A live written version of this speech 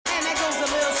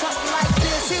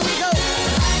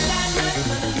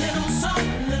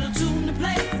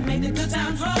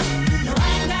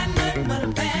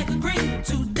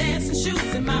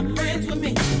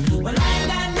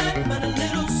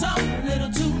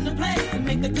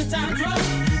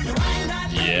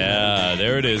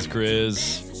There it is,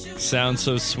 Grizz. Sounds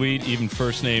so sweet, even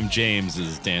first name James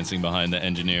is dancing behind the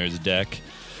engineer's deck.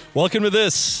 Welcome to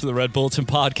the Red Bulletin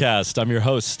Podcast. I'm your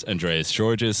host, Andreas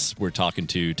Georges. We're talking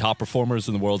to top performers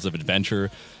in the worlds of adventure,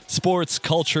 sports,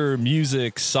 culture,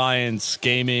 music, science,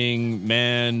 gaming,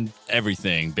 man,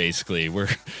 everything, basically. We're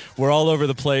all over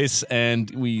the place, and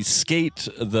we skate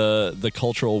the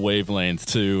cultural wavelength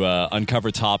to uncover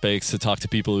topics, to talk to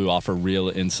people who offer real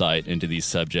insight into these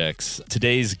subjects.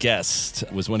 Today's guest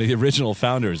was one of the original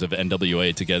founders of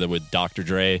NWA, together with Dr.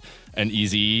 Dre and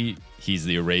Eazy-E. He's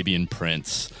the Arabian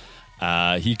Prince.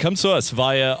 He comes to us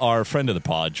via our friend of the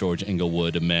pod, George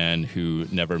Englewood, a man who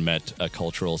never met a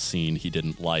cultural scene he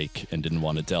didn't like and didn't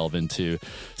want to delve into.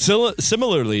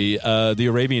 Similarly, the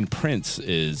Arabian Prince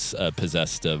is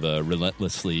possessed of a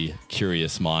relentlessly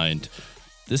curious mind.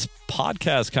 This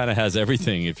podcast kind of has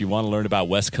everything. If you want to learn about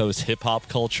West Coast hip-hop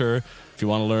culture, if you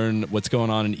want to learn what's going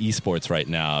on in esports right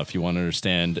now, if you want to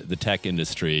understand the tech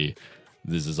industry,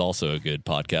 this is also a good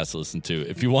podcast to listen to.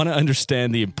 If you want to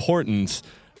understand the importance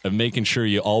of making sure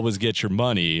you always get your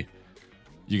money,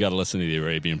 you got to listen to the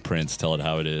Arabian Prince tell it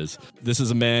how it is. This is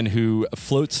a man who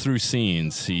floats through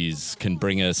scenes. He's can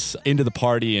bring us into the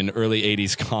party in early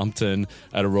 80s Compton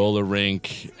at a roller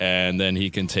rink, and then he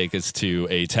can take us to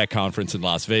a tech conference in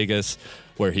Las Vegas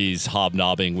where he's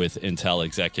hobnobbing with Intel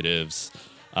executives.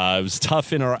 It was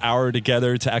tough in our hour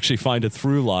together to actually find a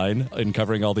through line in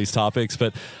covering all these topics,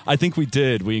 but I think we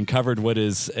did. We uncovered what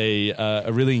is a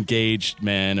really engaged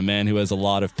man, a man who has a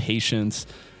lot of patience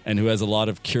and who has a lot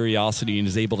of curiosity and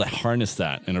is able to harness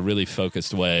that in a really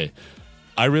focused way.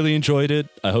 I really enjoyed it.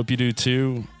 I hope you do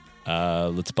too.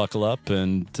 Let's buckle up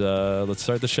and let's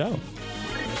start the show.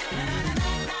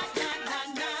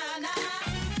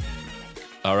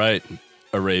 All right.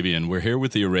 Arabian. We're here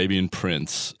with the Arabian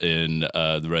Prince in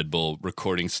the Red Bull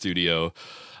recording studio.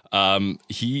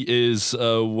 He is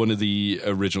one of the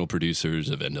original producers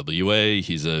of NWA.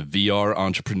 He's a VR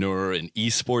entrepreneur, an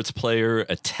esports player,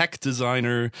 a tech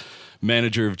designer,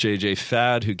 manager of JJ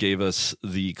Fad, who gave us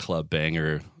the club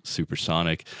banger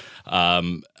Supersonic.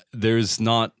 There's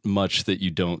not much that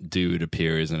you don't do, it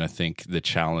appears, and I think the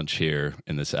challenge here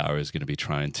in this hour is going to be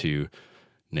trying to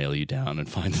nail you down and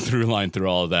find the through line through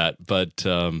all of that. But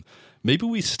maybe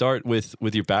we start with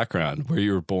your background, where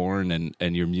you were born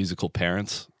and your musical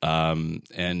parents,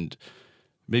 and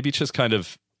maybe just kind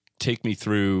of take me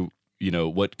through,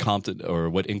 what Compton or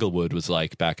what Inglewood was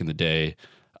like back in the day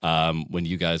when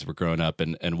you guys were growing up,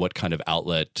 and what kind of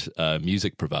outlet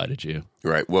music provided you.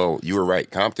 Right. Well, you were right.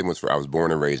 Compton I was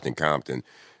born and raised in Compton.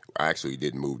 I actually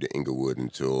didn't move to Inglewood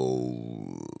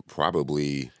until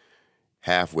probably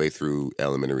halfway through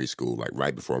elementary school, like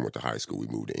right before I went to high school, we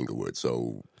moved to Inglewood.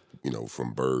 So,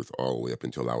 from birth all the way up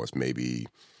until I was maybe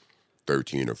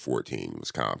 13 or 14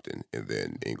 was Compton, and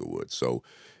then Inglewood. So,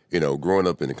 growing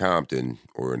up in Compton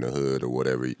or in the hood or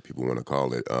whatever people want to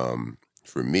call it,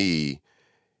 for me,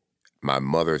 my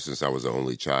mother, since I was the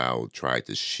only child, tried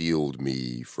to shield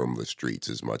me from the streets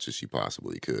as much as she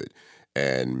possibly could.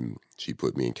 And she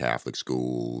put me in Catholic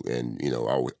school. And,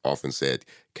 I often said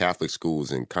Catholic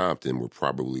schools in Compton were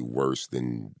probably worse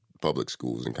than public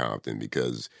schools in Compton,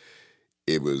 because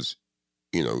it was,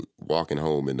 walking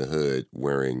home in the hood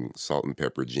wearing salt and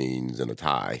pepper jeans and a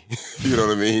tie. You know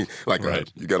what I mean? Like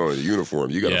right. You got on a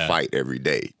uniform. You got to fight every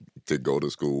day to go to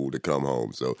school, to come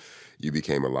home. So you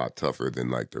became a lot tougher than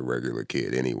like the regular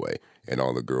kid anyway. And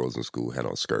all the girls in school had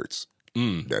on skirts.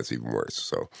 That's even worse.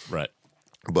 So right.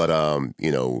 But,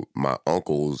 my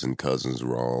uncles and cousins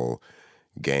were all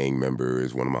gang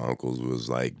members. One of my uncles was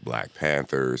like Black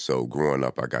Panther. So growing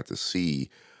up, I got to see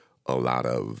a lot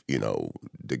of,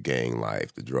 the gang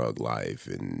life, the drug life,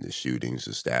 and the shootings,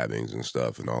 the stabbings and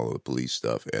stuff, and all of the police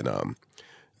stuff. And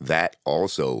that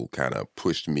also kind of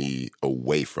pushed me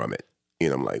away from it.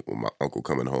 I'm like, when my uncle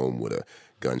coming home with a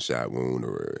gunshot wound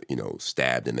or,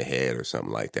 stabbed in the head or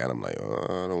something like that, I'm like,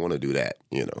 oh, I don't want to do that,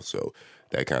 So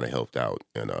that kind of helped out.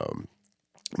 And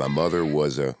my mother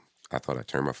was I thought I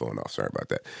turned my phone off. Sorry about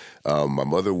that. My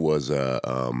mother was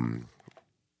a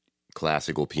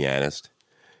classical pianist,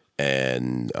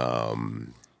 and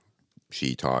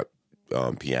she taught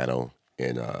piano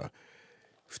and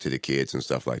to the kids and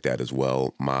stuff like that as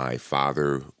well. My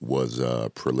father was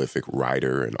a prolific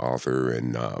writer and author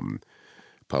and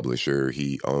publisher.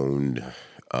 He co-owned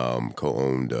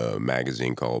a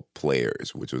magazine called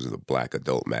Players, which was a black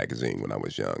adult magazine when I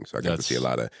was young. So I got to see a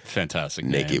lot of fantastic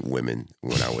naked women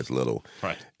when I was little.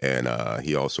 Right. And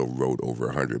he also wrote over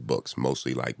 100 books,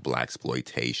 mostly like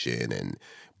blaxploitation and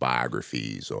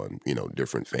biographies on,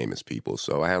 different famous people.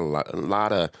 So I had a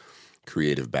lot of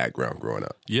creative background growing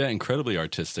up. Yeah, incredibly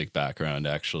artistic background,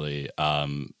 actually.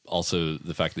 Also,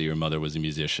 the fact that your mother was a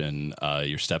musician,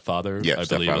 your stepfather, Yeah, I believe,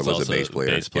 stepfather was was a also bass player.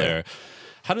 bass player. Yeah.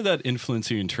 How did that influence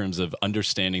you in terms of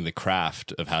understanding the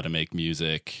craft of how to make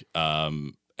music,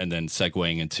 and then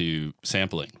segueing into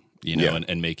sampling, Yeah.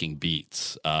 and making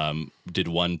beats? Did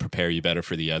one prepare you better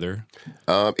for the other?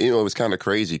 It was kind of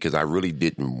crazy because I really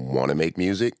didn't want to make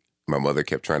music. My mother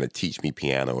kept trying to teach me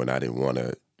piano, and I didn't want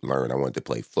to learn. I wanted to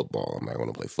play football. I'm like, I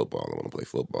want to play football. I want to play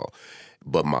football.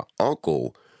 But my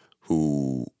uncle,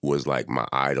 who was like my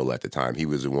idol at the time, he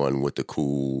was the one with the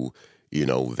cool,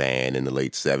 van in the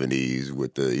late 70s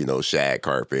with the, shag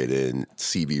carpet and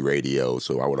CB radio.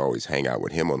 So I would always hang out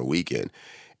with him on the weekend.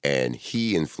 And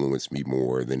he influenced me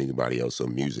more than anybody else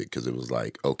on music because it was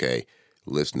like, okay,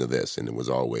 listen to this. And it was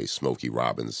always Smokey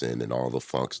Robinson and all the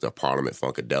funk stuff, Parliament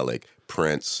Funkadelic,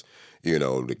 Prince,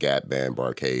 the Gap Band,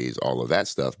 Barcades, all of that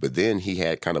stuff. But then he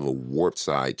had kind of a warped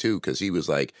side too, because he was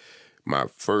like, my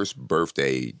first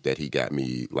birthday that he got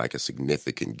me like a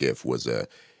significant gift was a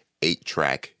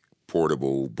 8-track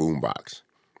portable boombox.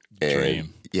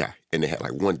 Dream. Yeah, and it had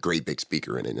like one great big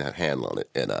speaker in it and a handle on it.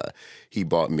 And he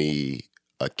bought me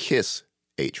a Kiss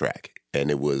 8-track. And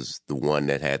it was the one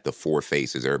that had the 4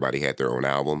 faces. Everybody had their own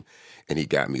album. And he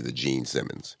got me the Gene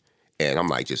Simmons. And I'm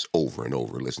like just over and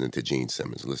over listening to Gene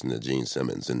Simmons.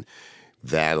 And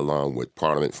that along with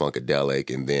Parliament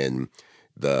Funkadelic. And then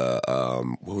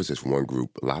what was this one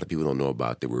group a lot of people don't know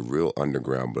about? They were real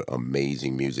underground but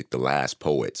amazing music. The Last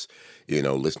Poets,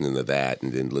 listening to that.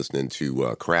 And then listening to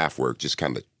Kraftwerk just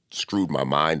kind of screwed my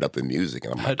mind up in music.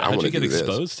 And I'm like, I want to do this. How did you get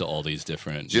exposed to all these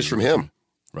different... Just from him.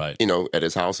 Right. At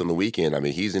his house on the weekend. I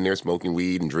mean, he's in there smoking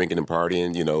weed and drinking and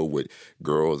partying, with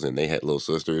girls, and they had little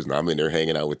sisters, and I'm in there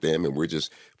hanging out with them, and we're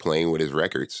just playing with his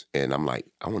records. And I'm like,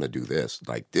 I want to do this.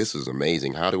 Like, this is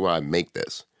amazing. How do I make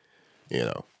this?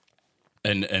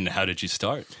 And how did you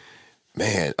start?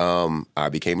 Man, I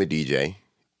became a DJ.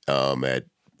 At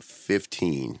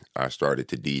 15, I started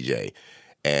to DJ.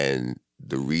 And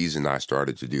the reason I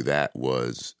started to do that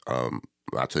was,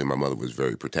 I tell you, my mother was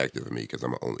very protective of me because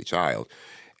I'm an only child.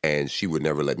 And she would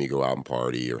never let me go out and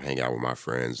party or hang out with my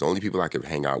friends. The only people I could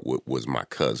hang out with was my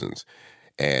cousins.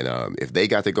 And if they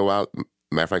got to go out,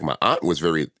 matter of fact, my aunt was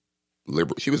very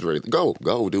liberal. She was very, go,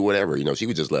 do whatever. She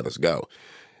would just let us go.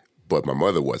 But my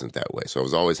mother wasn't that way. So I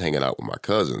was always hanging out with my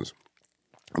cousins.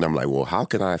 And I'm like, well, how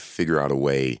can I figure out a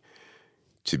way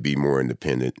to be more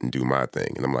independent and do my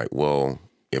thing? And I'm like, well,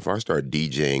 if I start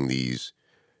DJing these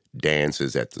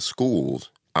dances at the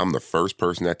schools, I'm the first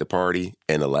person at the party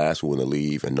and the last one to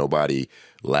leave, and nobody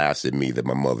laughs at me that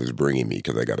my mother's bringing me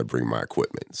because I got to bring my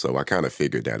equipment. So I kind of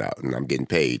figured that out, and I'm getting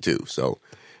paid too. So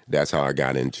that's how I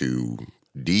got into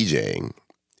DJing.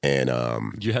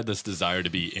 And you had this desire to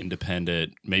be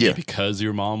independent, maybe because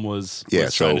your mom was so,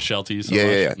 trying to shelter you so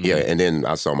much? Yeah. And then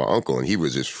I saw my uncle, and he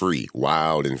was just free,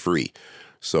 wild and free.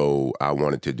 So I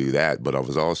wanted to do that, but I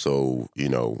was also,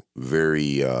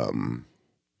 very...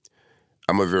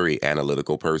 I'm a very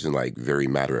analytical person, like very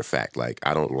matter of fact. Like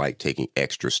I don't like taking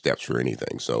extra steps for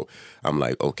anything. So I'm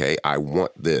like, okay, I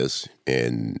want this.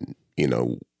 And,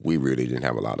 we really didn't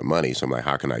have a lot of money. So I'm like,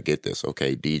 how can I get this?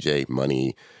 Okay, DJ,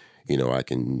 money, I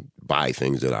can buy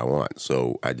things that I want.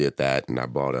 So I did that, and I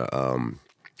bought a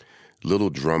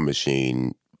little drum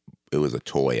machine. It was a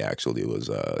toy, actually. It was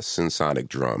Sensonic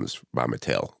drums by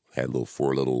Mattel. Had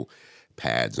 4 little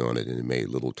pads on it, and it made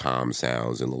little tom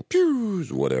sounds and little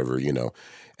pews, whatever,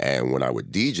 And when I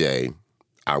would DJ,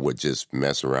 I would just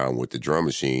mess around with the drum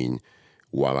machine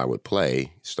while I would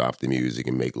play, stop the music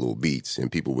and make little beats,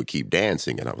 and people would keep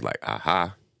dancing. And I was like,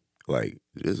 aha, like,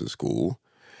 this is cool.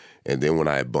 And then when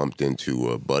I bumped into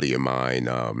a buddy of mine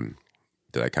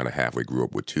that I kind of halfway grew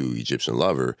up with too, Egyptian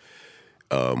Lover,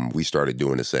 we started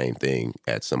doing the same thing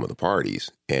at some of the parties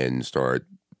and started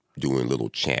doing little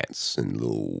chants and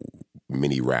little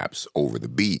mini raps over the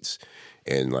beats,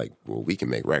 and like, well, we can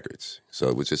make records. So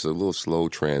it was just a little slow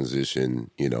transition,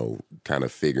 kind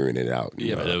of figuring it out.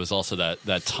 Yeah, but there was also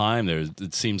that time.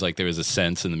 It seems like there was a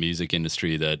sense in the music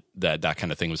industry that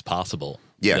kind of thing was possible.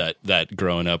 Yeah, that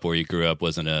growing up where you grew up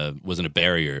wasn't a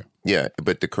barrier. Yeah,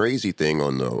 but the crazy thing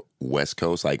on the West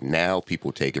Coast, like now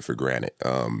people take it for granted.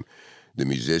 The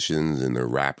musicians and the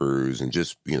rappers and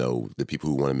just, the people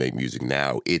who want to make music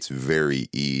now, it's very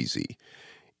easy.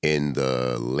 In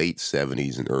the late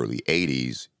 70s and early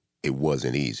 80s, it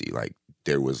wasn't easy. Like,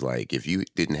 there was if you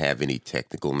didn't have any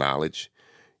technical knowledge,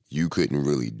 you couldn't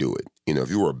really do it. If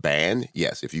you were a band,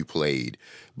 yes, if you played.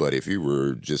 But if you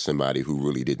were just somebody who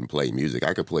really didn't play music,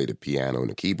 I could play the piano and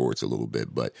the keyboards a little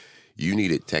bit, but you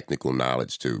needed technical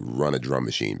knowledge to run a drum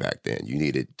machine back then. You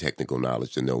needed technical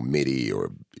knowledge to know MIDI,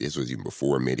 or this was even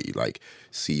before MIDI, like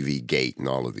CV Gate and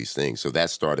all of these things. So that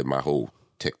started my whole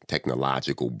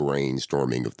technological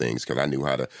brainstorming of things, because I knew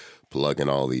how to plug in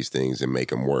all these things and make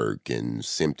them work, and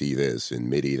SMPTE this and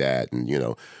MIDI that, and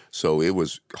so it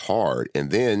was hard.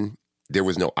 And then there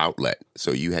was no outlet,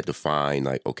 so you had to find,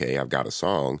 like, okay, I've got a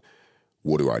song,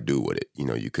 what do I do with it?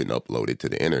 You couldn't upload it to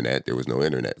the internet. There was no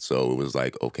internet, so it was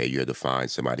like, okay, you had to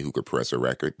find somebody who could press a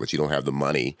record, but you don't have the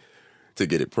money to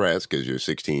get it pressed because you're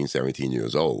 16, 17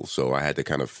 years old. So I had to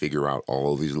kind of figure out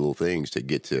all these little things to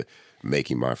get to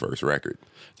making my first record.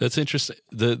 That's interesting.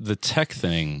 The tech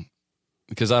thing,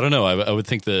 because I don't know, I would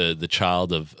think the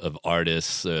child of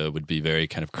artists would be very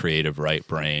kind of creative, right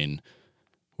brain.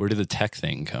 Where did the tech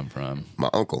thing come from? My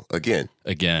uncle, again,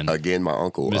 my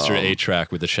uncle. Mr.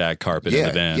 A-Track with the shag carpet in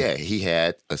the van. Yeah, he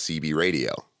had a CB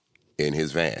radio in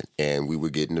his van, and we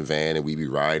would get in the van and we'd be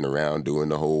riding around doing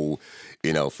the whole,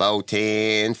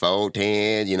 410,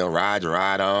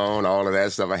 ride on, all of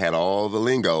that stuff. I had all the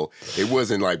lingo. It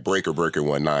wasn't like Breaker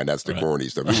 19. That's the corny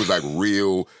stuff. It was like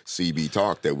real CB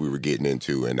talk that we were getting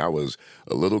into, and I was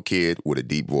a little kid with a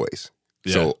deep voice.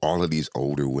 Yeah. So all of these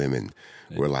older women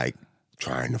were like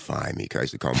trying to find me, because I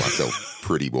used to call myself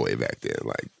Pretty Boy back then.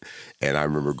 And I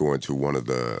remember going to one of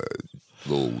the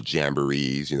little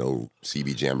jamborees,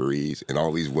 CB jamborees, and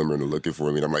all these women were looking for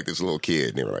me. And I'm like this little kid,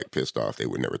 and they were like pissed off. They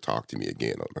would never talk to me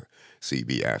again on the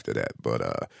CB after that.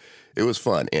 But it was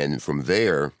fun. And from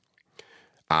there,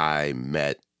 I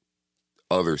met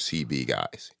other CB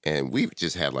guys, and we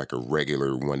just had like a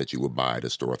regular one that you would buy at a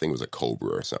store. I think it was a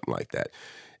Cobra or something like that.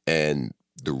 And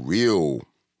the real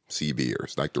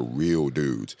CBers, like the real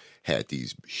dudes, had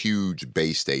these huge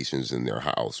bass stations in their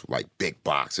house, like big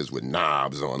boxes with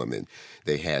knobs on them. And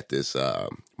they had this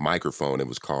microphone. It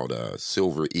was called a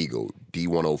Silver Eagle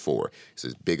D104. It's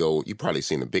this big old, you probably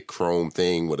seen a big chrome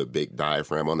thing with a big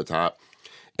diaphragm on the top.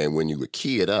 And when you would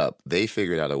key it up, they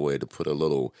figured out a way to put a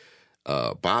little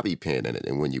bobby pin in it.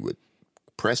 And when you would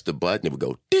press the button, it would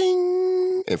go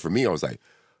ding. And for me, I was like,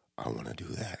 I want to do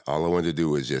that. All I wanted to do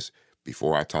was just,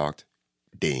 before I talked,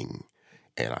 ding.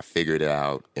 And I figured it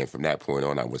out. And from that point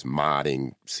on, I was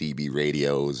modding CB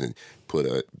radios and put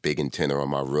a big antenna on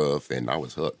my roof, and I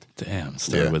was hooked. Damn,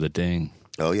 started with a ding.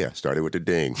 Oh, yeah, started with the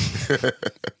ding.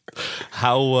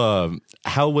 How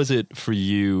was it for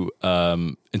you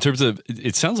in terms of,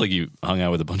 it sounds like you hung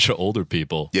out with a bunch of older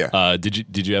people. Yeah.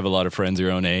 Did you have a lot of friends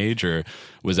your own age, or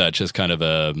was that just kind of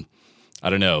a, I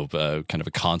don't know, kind of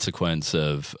a consequence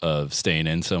of staying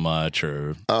in so much?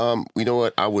 Or you know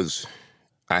what?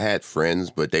 I had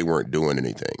friends, but they weren't doing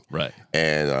anything. Right.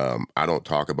 And I don't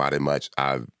talk about it much.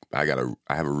 I have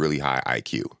a really high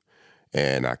IQ,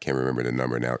 and I can't remember the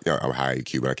number now. I'm high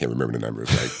IQ, but I can't remember the number.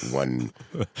 It's like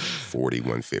 140,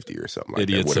 150 or something like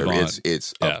Idiot that. Whatever. savant.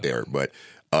 It's up there. But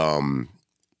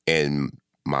and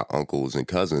my uncles and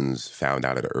cousins found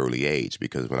out at an early age,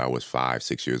 because when I was 5,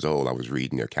 6 years old, I was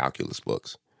reading their calculus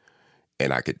books,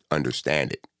 and I could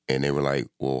understand it. And they were like,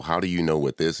 "Well, how do you know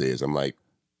what this is?" I'm like,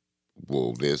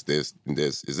 well, this is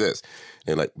this.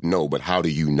 And like, no, but how do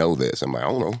you know this? I'm like, I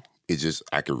don't know. It's just,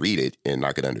 I could read it and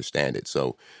I could understand it.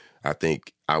 So I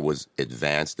think I was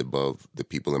advanced above the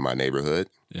people in my neighborhood.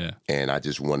 Yeah. And I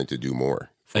just wanted to do more.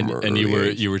 And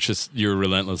you were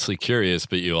relentlessly curious,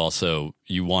 but you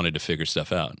wanted to figure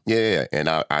stuff out. Yeah. And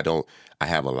I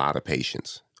have a lot of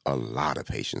patience.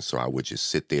 So I would just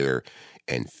sit there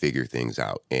and figure things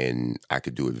out, and I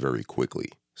could do it very quickly.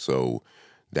 So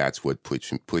that's what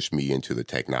pushed me into the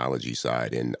technology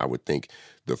side. And I would think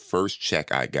the first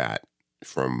check I got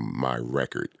from my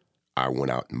record, I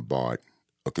went out and bought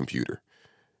a computer.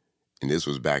 And this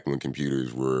was back when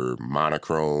computers were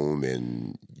monochrome,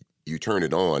 and you turn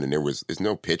it on and there's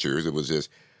no pictures. It was just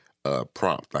a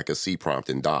prompt, like a C prompt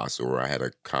in DOS, or I had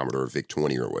a Commodore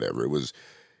VIC-20 or whatever. It was,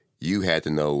 you had to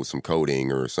know some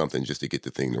coding or something just to get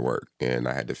the thing to work. And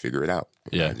I had to figure it out.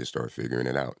 And I just started figuring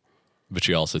it out. But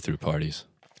you also threw parties.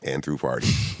 And through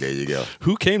parties. There you go.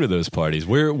 Who came to those parties?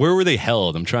 Where were they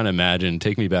held? I'm trying to imagine.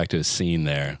 Take me back to a scene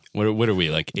there. What are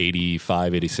we, like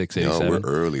 85, 86, 87? No, we're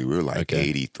early. We're like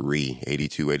 83,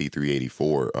 82, 83,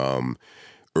 84.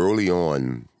 Early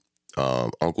on,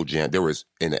 Uncle Jam, there was,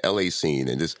 in the LA scene,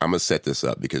 and this, I'm going to set this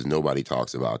up because nobody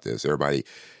talks about this. Everybody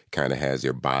kind of has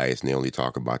their bias and they only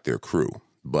talk about their crew.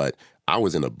 But I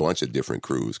was in a bunch of different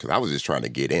crews because I was just trying to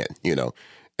get in,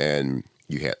 And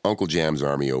you had Uncle Jam's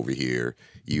Army over here.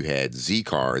 You had Z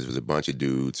Cars, was a bunch of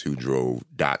dudes who drove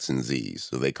Datsun Zs,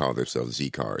 so they called themselves Z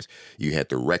Cars. You had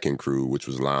the Wrecking Crew, which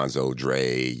was Lonzo,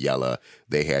 Dre, Yella.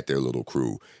 They had their little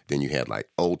crew. Then you had like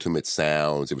Ultimate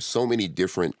Sounds. There was so many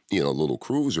different, little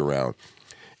crews around,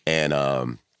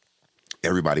 and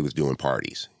everybody was doing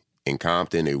parties. In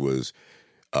Compton, it was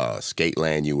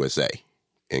Skateland USA.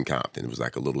 In Compton, it was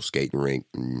like a little skating rink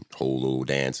and whole little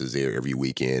dances there every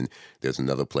weekend. There's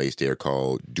another place there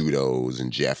called Dudo's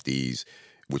and Jeffy's,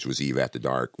 which was Eve After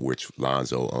Dark, which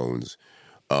Lonzo owns.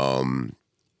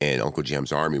 And Uncle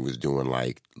Jim's Army was doing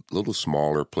like little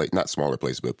smaller place, not smaller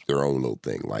places, but their own little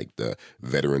thing, like the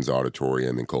Veterans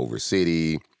Auditorium in Culver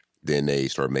City. Then they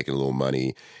started making a little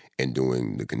money and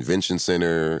doing the convention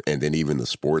center, and then even the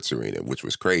sports arena, which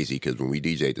was crazy because when we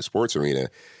DJ'd the sports arena,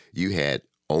 you had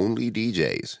only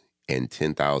DJs and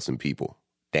 10,000 people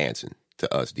dancing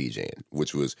to us DJing,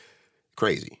 which was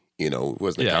crazy. It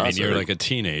wasn't a concert. I mean, you're like a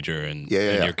teenager and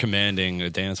you're commanding a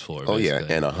dance floor. Oh, basically.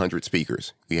 yeah, and 100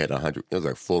 speakers. We had 100. It was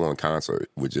like a full-on concert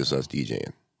with just us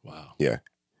DJing. Wow. Yeah.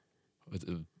 With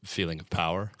a feeling of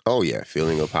power? Oh, yeah,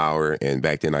 feeling of power. And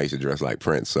back then, I used to dress like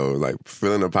Prince. So, like,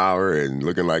 feeling of power and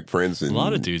looking like Prince. And, a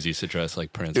lot of dudes used to dress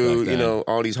like Prince dude, back then.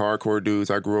 all these hardcore dudes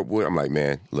I grew up with, I'm like,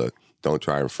 man, look, don't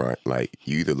try in front. Like,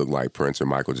 you either look like Prince or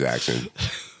Michael Jackson,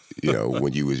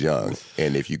 when you was young.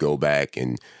 And if you go back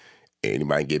and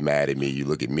anybody get mad at me, you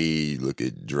look at me, you look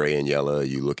at Dre and Yella,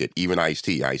 you look at even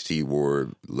Ice-T. Ice-T wore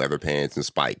leather pants and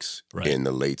spikes in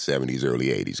the late 70s, early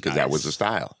 80s because that was the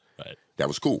style. Right. That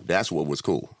was cool. That's what was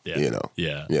cool, Yeah.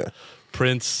 Yeah.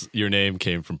 Prince, your name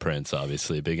came from Prince,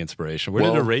 obviously, a big inspiration. Where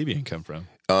did Arabian come from?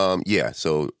 Yeah,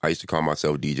 so I used to call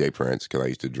myself DJ Prince because I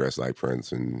used to dress like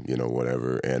Prince and,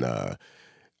 whatever. And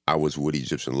I was with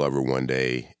Egyptian Lover one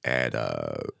day at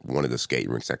one of the skate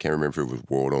rinks. I can't remember if it was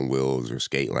World on Wheels or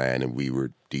Skateland, and we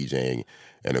were DJing,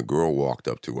 and a girl walked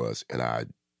up to us, and I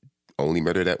only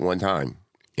met her that one time.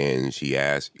 And she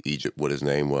asked Egypt what his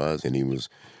name was, and he was,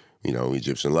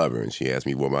 Egyptian Lover. And she asked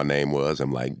me what my name was.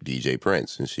 I'm like, DJ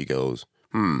Prince. And she goes,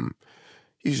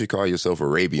 you should call yourself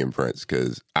Arabian Prince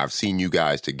because I've seen you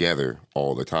guys together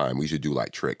all the time. We should do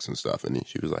like tricks and stuff. And then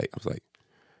I was like,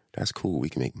 that's cool. We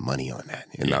can make money on that.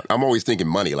 And I'm always thinking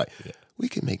money, like we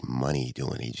can make money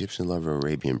doing Egyptian Lover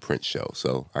Arabian Prince show.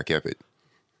 So I kept it.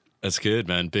 That's good,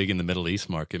 man. Big in the Middle East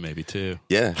market, maybe too.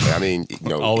 Yeah, I mean,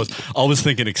 always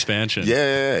thinking expansion.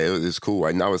 Yeah, it was cool.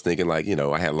 And I was thinking, like,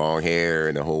 I had long hair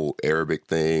and the whole Arabic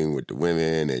thing with the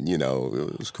women, and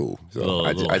it was cool. So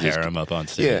I just harem up on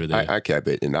stage. Yeah, I kept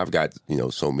it, and I've got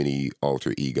so many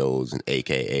alter egos and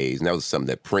AKAs, and that was something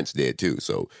that Prince did too.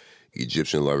 So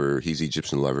Egyptian Lover, he's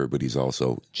Egyptian Lover, but he's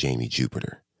also Jamie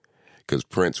Jupiter, because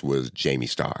Prince was Jamie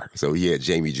Starr. So he had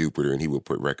Jamie Jupiter, and he would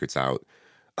put records out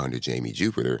under Jamie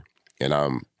Jupiter. And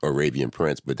I'm Arabian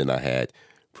Prince, but then I had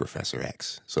Professor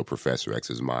X. So Professor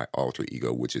X is my alter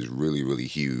ego, which is really, really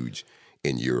huge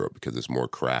in Europe because it's more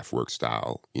Kraftwerk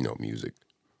style, music.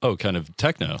 Oh, kind of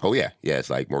techno. Oh, yeah. Yeah,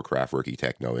 it's like more Kraftwerky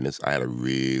techno. And I had a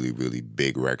really, really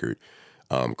big record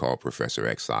called Professor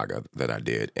X Saga that I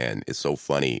did. And it's so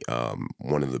funny.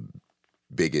 One of the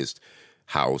biggest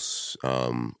house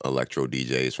electro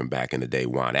DJs from back in the day,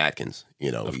 Juan Atkins,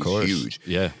 he's huge.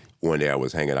 Yeah. One day I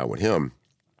was hanging out with him.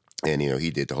 And, he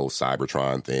did the whole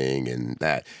Cybertron thing and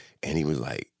that. And he was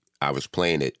like, I was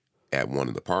playing it at one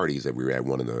of the parties that we were at,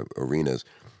 one of the arenas.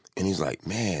 And he's like,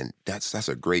 man, that's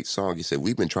a great song. He said,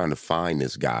 we've been trying to find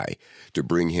this guy to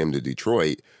bring him to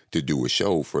Detroit to do a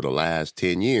show for the last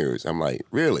 10 years. I'm like,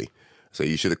 really? So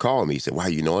you should have called me. He said, why,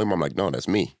 you know him? I'm like, no, that's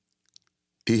me.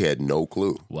 He had no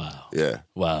clue. Wow. Yeah.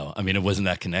 Wow. I mean, it wasn't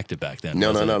that connected back then.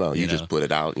 No. You just put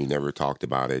it out and you never talked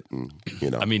about it. And,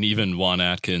 I mean, even Juan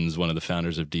Atkins, one of the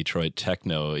founders of Detroit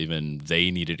Techno, even they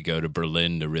needed to go to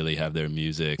Berlin to really have their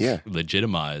music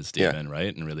legitimized, even,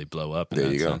 right? And really blow up.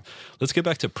 There you go. Let's get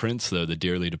back to Prince, though, the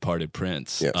dearly departed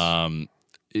Prince. Yes.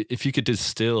 If you could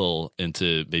distill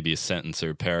into maybe a sentence or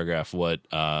a paragraph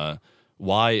why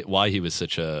he was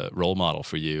such a role model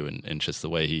for you and just the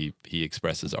way he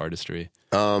expresses artistry.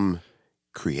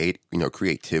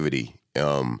 Creativity,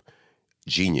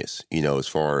 genius, as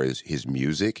far as his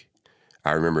music.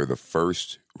 I remember the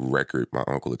first record my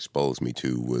uncle exposed me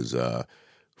to was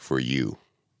For You.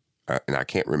 And I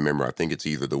can't remember. I think it's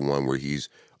either the one where he's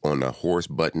on a horse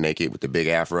butt naked with the big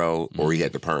afro or he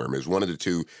had the perm. It was one of the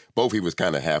two. Both he was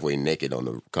kind of halfway naked on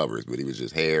the covers, but he was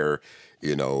just hair,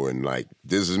 and like,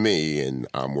 this is me, and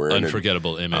I'm wearing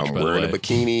unforgettable image. I'm wearing a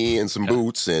bikini and some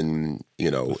boots, and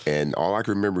and all I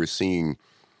can remember is seeing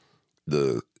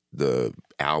the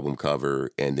album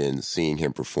cover and then seeing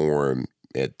him perform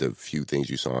at the few things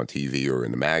you saw on TV or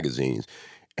in the magazines,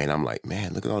 and I'm like,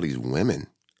 man, look at all these women.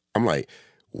 I'm like,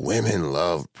 women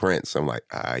love Prince. I'm like,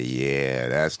 yeah,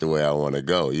 that's the way I want to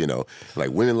go.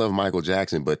 Like women love Michael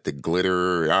Jackson, but the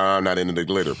glitter, I'm not into the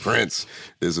glitter. Prince,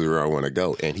 this is where I want to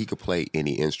go. And he could play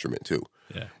any instrument too.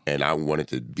 Yeah. And I wanted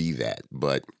to be that,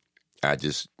 but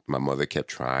my mother kept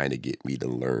trying to get me to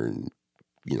learn,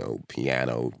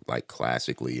 piano like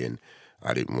classically, and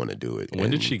I didn't want to do it.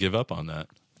 When did she give up on that?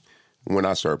 When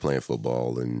I started playing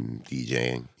football and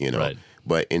DJing, Right.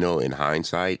 But, in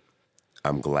hindsight,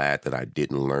 I'm glad that I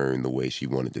didn't learn the way she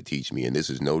wanted to teach me. And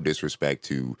this is no disrespect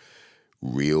to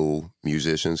real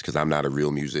musicians, because I'm not a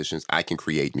real musician. I can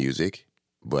create music,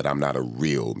 but I'm not a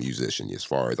real musician as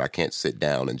far as I can't sit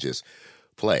down and just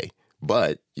play.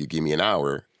 But you give me an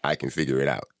hour, I can figure it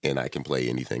out, and I can play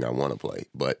anything I want to play.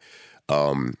 But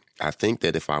I think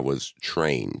that if I was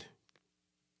trained,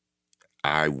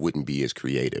 I wouldn't be as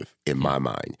creative in my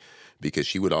mind, because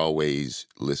she would always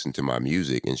listen to my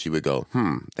music and she would go,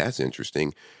 that's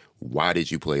interesting. Why did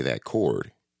you play that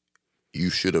chord? You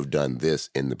should have done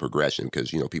this in the progression,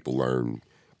 because, people learn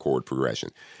chord progression.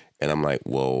 And I'm like,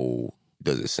 well,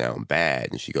 does it sound bad?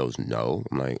 And she goes, no.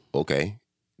 I'm like, okay,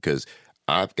 because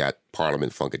I've got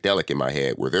Parliament Funkadelic in my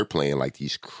head where they're playing like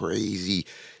these crazy,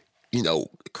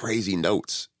 crazy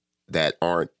notes that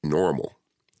aren't normal.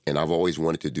 And I've always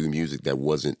wanted to do music that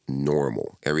wasn't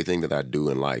normal. Everything that I do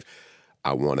in life,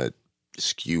 I want to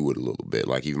skew it a little bit.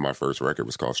 Like even my first record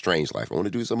was called Strange Life. I want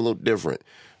to do something a little different.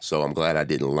 So I'm glad I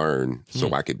didn't learn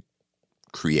so I could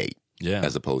create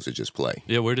as opposed to just play.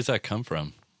 Yeah, where does that come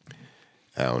from?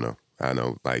 I don't know. I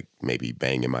know, like maybe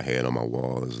banging my head on my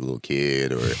wall as a little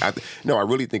kid, I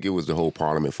really think it was the whole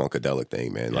Parliament Funkadelic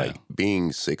thing, man. Like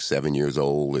being 6, 7 years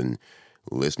old and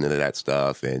listening to that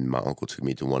stuff. And my uncle took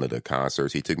me to one of the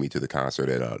concerts. He took me to the concert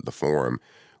at the Forum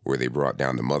where they brought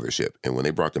down the Mothership. And when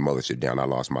they brought the Mothership down, I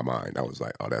lost my mind. I was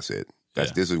like, oh, that's it.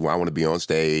 This is why I want to be on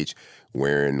stage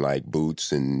wearing like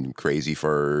boots and crazy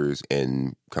furs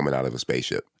and coming out of a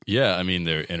spaceship. Yeah, I mean,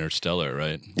 they're interstellar,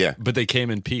 right? Yeah. But they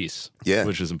came in peace,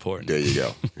 which is important. There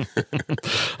you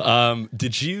go.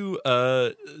 Did you,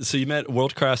 so you met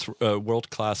World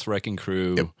Class Wrecking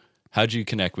Crew. Yep. How'd you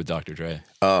connect with Dr. Dre?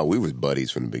 We was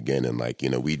buddies from the beginning. Like,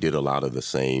 we did a lot of the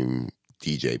same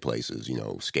DJ places,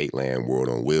 Skateland, World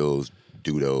on Wheels,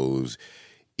 Dudos,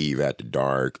 Eve at the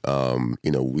Dark.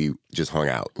 We just hung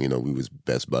out. We was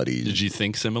best buddies. Did you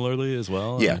think similarly as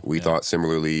well? Yeah, we thought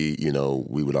similarly.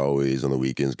 We would always on the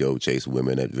weekends go chase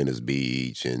women at Venice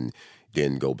Beach and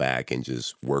then go back and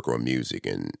just work on music.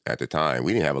 And at the time,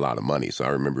 we didn't have a lot of money. So I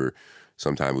remember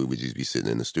sometime we would just be sitting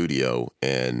in the studio,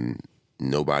 and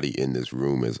nobody in this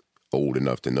room is old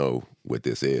enough to know what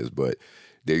this is, but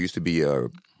there used to be a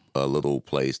little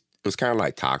place. It was kind of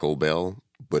like Taco Bell,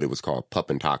 but it was called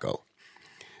Pup and Taco.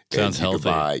 Sounds healthy.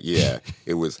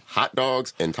 It was hot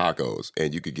dogs and tacos,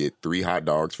 and you could get 3 hot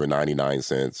dogs for 99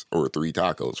 cents or 3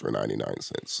 tacos for 99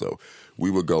 cents. So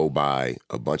we would go buy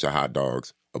a bunch of hot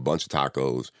dogs, a bunch of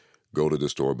tacos, go to the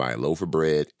store, buy a loaf of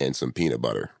bread and some peanut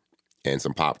butter and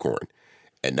some popcorn.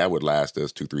 And that would last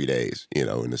us 2-3 days,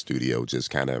 in the studio, just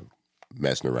kind of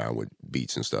messing around with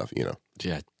beats and stuff,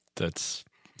 Yeah, that's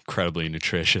incredibly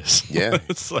nutritious. Yeah,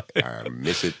 it's like, I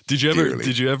miss it. Did you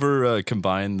dearly. ever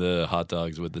combine the hot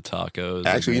dogs with the tacos?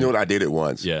 Actually, you know what? I did it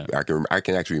once. Yeah, I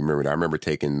can actually remember that. I remember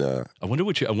taking. I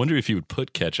wonder if you would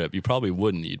put ketchup. You probably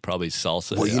wouldn't. You'd probably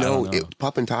salsa. Well,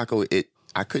 Pup and Taco.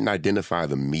 I couldn't identify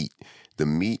the meat. The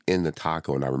meat in the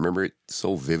taco, and I remember it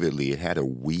so vividly. It had a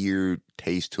weird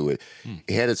taste to it.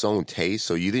 It had its own taste,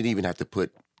 so you didn't even have to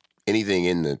put anything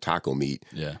in the taco meat.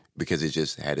 Yeah, because it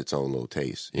just had its own little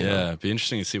taste. It'd be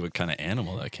interesting to see what kind of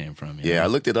animal that came from. I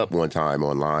looked it up one time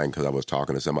online because I was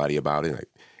talking to somebody about it,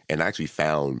 and I actually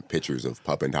found pictures of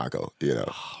Pup and Taco. Oh man,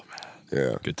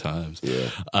 yeah, good times. Yeah.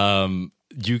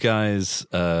 You guys,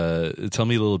 tell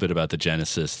me a little bit about the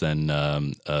genesis then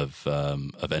of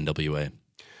NWA.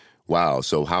 Wow.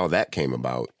 So how that came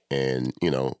about, and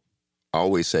I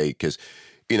always say, because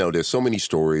there's so many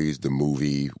stories. The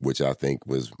movie, which I think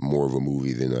was more of a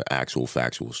movie than an actual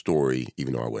factual story,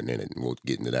 even though I wasn't in it, and we'll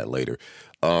get into that later.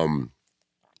 How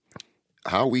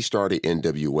we started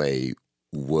NWA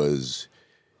was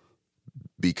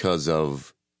because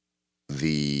of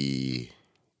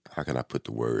how can I put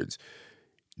the words?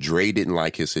 Dre didn't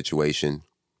like his situation.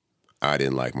 I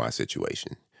didn't like my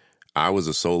situation. I was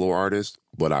a solo artist,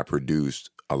 but I produced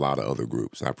a lot of other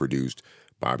groups. I produced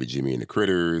Bobby, Jimmy and the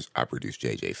Critters. I produced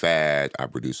JJ Fad. I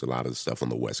produced a lot of the stuff on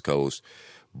the West Coast.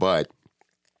 But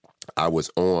I was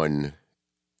on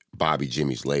Bobby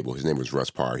Jimmy's label. His name was Russ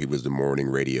Parr. He was the morning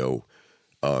radio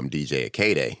DJ at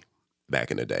K-Day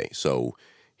back in the day. So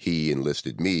he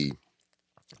enlisted me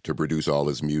to produce all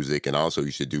his music. And also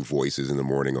used to do voices in the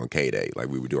morning on K-Day. Like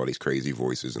we would do all these crazy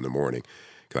voices in the morning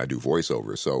because I do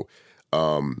voiceover. So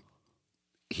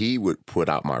he would put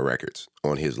out my records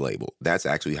on his label. That's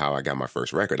actually how I got my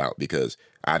first record out because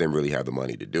I didn't really have the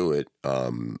money to do it.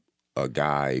 A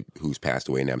guy who's passed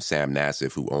away named Sam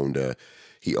Nassif, who owned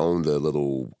the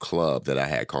little club that I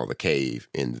had called The Cave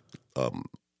in,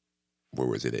 where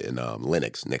was it? In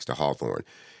Lenox, next to Hawthorne.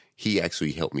 He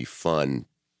actually helped me fund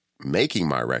making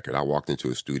my record. I walked into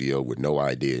a studio with no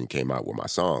idea and came out with my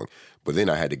song, but then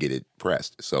I had to get it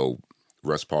pressed. So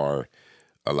Russ Parr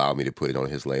allowed me to put it on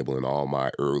his label, and all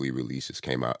my early releases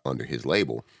came out under his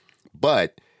label.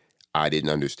 But I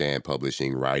didn't understand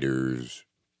publishing, writers,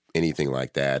 anything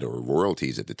like that, or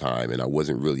royalties at the time, and I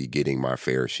wasn't really getting my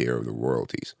fair share of the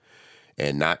royalties.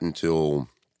 And not until,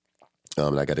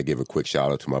 I got to give a quick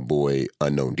shout out to my boy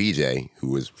Unknown DJ, who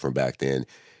was from back then.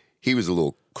 He was a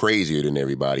little crazier than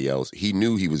everybody else. He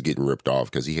knew he was getting ripped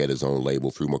off because he had his own label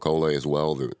through Macola as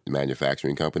well, the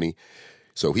manufacturing company.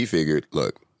 So he figured,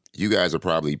 look, you guys are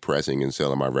probably pressing and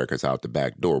selling my records out the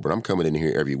back door, but I'm coming in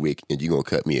here every week and you're going to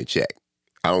cut me a check.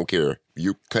 I don't care.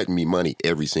 You're cutting me money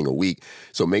every single week.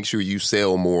 So make sure you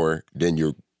sell more than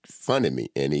you're funding me.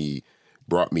 And he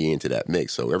brought me into that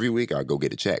mix. So every week I'd go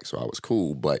get a check. So I was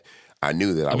cool, but I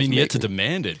knew that I was you had to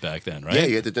demand it back then, right? Yeah,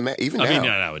 you had to demand. Even now.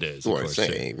 Now it is. Well, it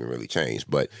ain't even really changed.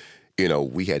 But,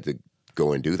 we had to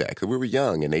go and do that because we were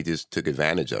young and they just took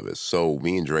advantage of us. So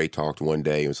me and Dre talked one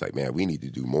day and was like, man, we need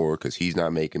to do more because he's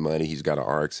not making money. He's got an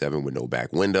RX-7 with no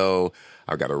back window.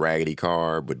 I've got a raggedy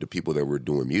car. But the people that we're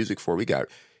doing music for, we got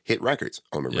hit records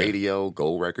on the radio,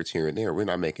 gold records here and there. We're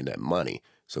not making that money.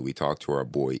 So we talked to our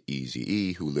boy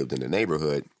Eazy-E, who lived in the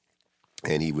neighborhood,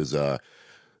 and he was the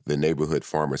neighborhood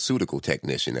pharmaceutical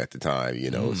technician at the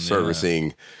time,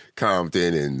 servicing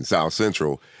Compton and South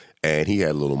Central. And he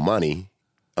had a little money.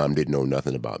 Didn't know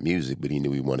nothing about music, but he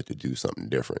knew he wanted to do something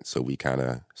different. So we kind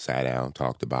of sat down,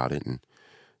 talked about it, and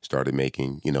started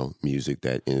making, music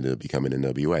that ended up becoming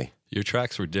NWA. Your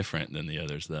tracks were different than the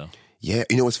others, though. Yeah,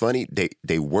 what's funny?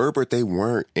 They were, but they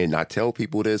weren't. And I tell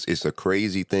people this, it's a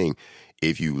crazy thing.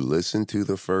 If you listen to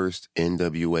the first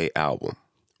NWA album,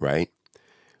 right,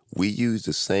 we used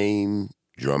the same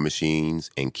drum machines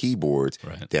and keyboards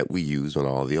that we used on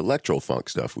all the electro-funk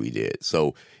stuff we did.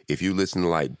 So if you listen to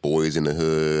like Boys in the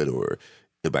Hood or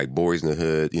like Boys in the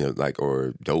Hood,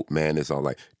 or Dope Man, it's all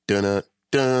like dun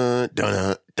dun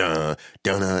dun dun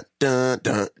dun dun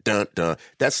dun dun dun.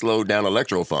 That slowed down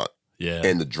electro-funk. Yeah.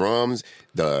 And the drums,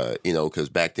 because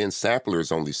back then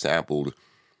samplers only sampled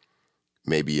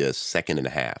maybe a second and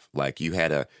a half. Like you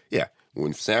had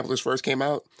when samplers first came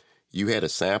out, you had a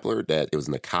sampler that it was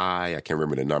Nakai, I can't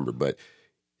remember the number, but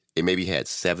it maybe had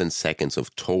 7 seconds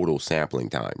of total sampling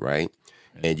time, right?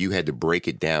 And you had to break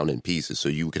it down in pieces. So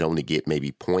you could only get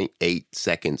maybe 0.8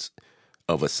 seconds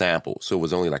of a sample. So it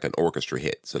was only like an orchestra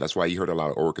hit. So that's why you heard a lot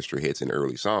of orchestra hits in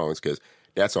early songs, because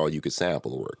that's all you could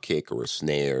sample, or a kick or a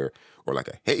snare or like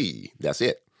a, hey, that's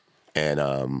it.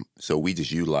 And so we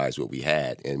just utilized what we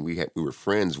had. And we were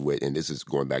friends with, and this is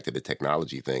going back to the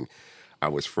technology thing, I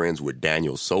was friends with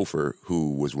Daniel Sofer,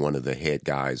 who was one of the head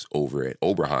guys over at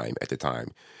Oberheim at the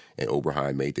time. And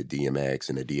Oberheim made the DMX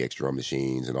and the DX drum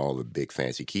machines and all the big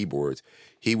fancy keyboards.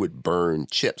 He would burn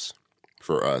chips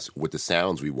for us with the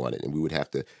sounds we wanted, and we would have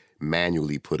to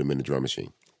manually put them in the drum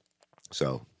machine.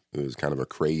 So it was kind of a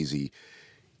crazy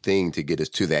thing to get us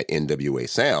to that NWA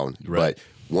sound. Right.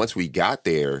 But once we got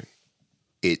there,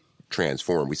 it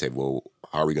transformed. We said, well,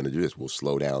 how are we going to do this? We'll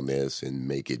slow down this and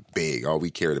make it big. All we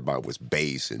cared about was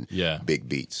bass and big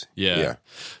beats. Yeah.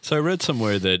 So I read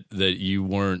somewhere that you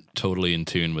weren't totally in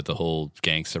tune with the whole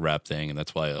gangsta rap thing, and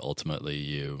that's why ultimately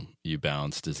you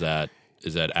bounced. Is that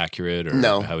accurate, or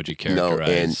no, how would you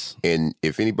characterize? No, and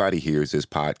if anybody hears this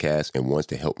podcast and wants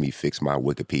to help me fix my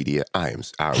Wikipedia, I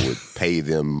would pay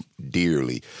them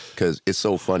dearly, because it's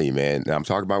so funny, man. Now, I'm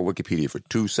talking about Wikipedia for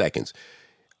 2 seconds.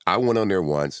 I went on there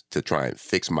once to try and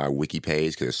fix my wiki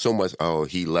page because there's so much,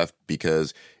 he left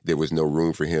because there was no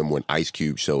room for him when Ice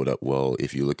Cube showed up. Well,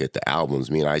 if you look at the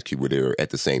albums, me and Ice Cube were there at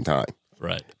the same time.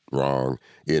 Right. Wrong.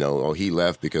 He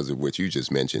left because of what you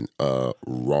just mentioned.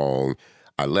 Wrong.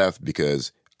 I left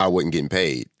because I wasn't getting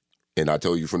paid. And I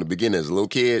told you from the beginning, as a little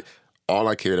kid, all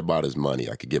I cared about is money.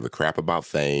 I could give a crap about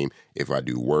fame. If I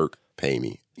do work, pay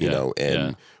me,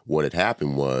 And what had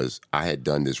happened was I had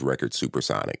done this record,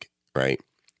 Supersonic, right?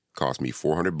 Cost me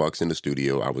 $400 in the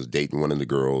studio. I was dating one of the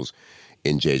girls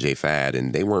in JJ Fad,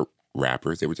 and they weren't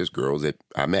rappers. They were just girls that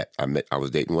I met. I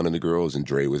was dating one of the girls, and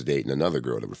Dre was dating another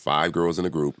girl. There were 5 girls in the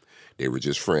group. They were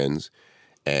just friends.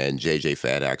 And JJ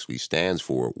Fad actually stands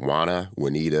for Juana,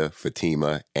 Juanita,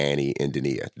 Fatima, Annie, and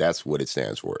Dania. That's what it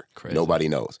stands for. Crazy. Nobody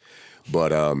knows. But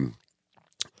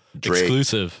Dre,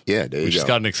 exclusive. Yeah, there you We just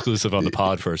go. got an exclusive on the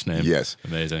pod first name. Yes.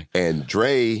 Amazing. And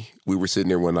Dre, we were sitting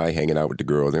there one night hanging out with the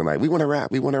girls. And they're like, we want to rap,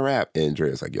 we want to rap. And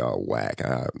Dre was like, y'all whack.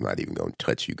 I'm not even going to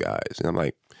touch you guys. And I'm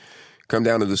like, come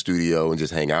down to the studio and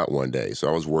just hang out one day. So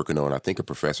I was working on, I think, a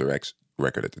Professor X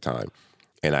record at the time.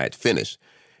 And I had finished.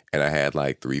 And I had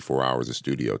like 3-4 hours of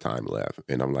studio time left.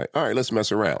 And I'm like, all right, let's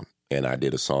mess around. And I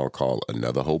did a song called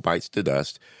Another Hoe Bites the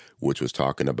Dust, which was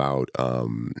talking about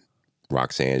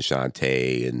Roxanne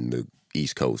Shante and the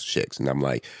East Coast chicks. And I'm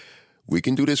like, we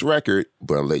can do this record,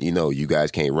 but I'll let you know, you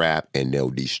guys can't rap and they'll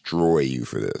destroy you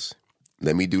for this.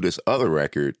 Let me do this other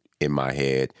record in my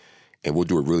head and we'll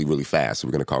do it really, really fast. So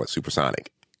we're going to call it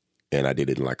Supersonic. And I did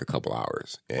it in like a couple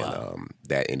hours. And Wow.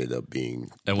 That ended up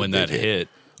being And when the that big hit,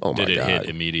 Oh my did it God. hit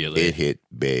immediately? It hit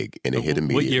big, and it hit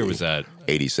immediately. What year was that?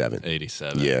 87.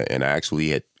 87. Yeah, and I actually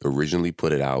had originally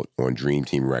put it out on Dream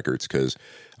Team Records because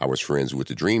I was friends with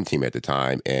the Dream Team at the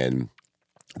time, and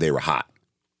they were hot.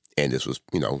 And this was,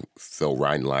 fell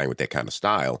right in line with that kind of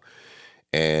style.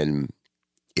 And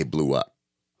it blew up.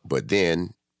 But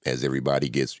then, as everybody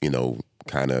gets,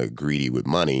 kind of greedy with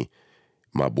money,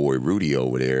 my boy Rudy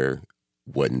over there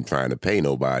wasn't trying to pay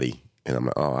nobody. And I'm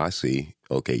like, oh, I see.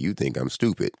 Okay, you think I'm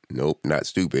stupid. Nope, not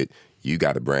stupid. You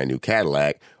got a brand new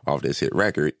Cadillac off this hit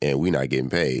record, and we're not getting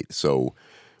paid. So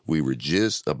we were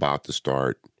just about to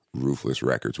start Ruthless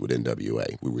Records with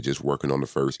NWA. We were just working on the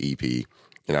first EP.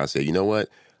 And I said, you know what?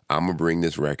 I'm going to bring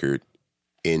this record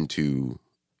into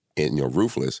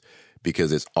Ruthless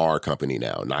because it's our company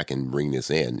now, and I can bring this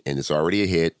in. And it's already a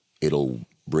hit. It'll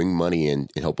bring money in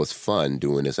and help us fund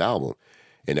doing this album.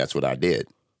 And that's what I did.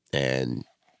 And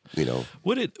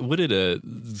What did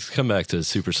come back to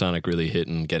Supersonic really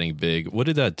hitting, getting big? What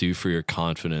did that do for your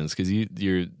confidence? Because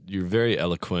you're very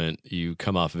eloquent. You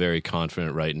come off very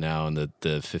confident right now in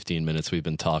the 15 minutes we've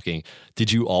been talking.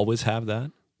 Did you always have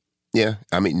that? Yeah,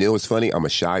 I mean, it's funny. I'm a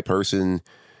shy person.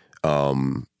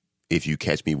 If you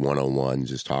catch me one-on-one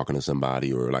just talking to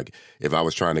somebody, or like if I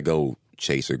was trying to go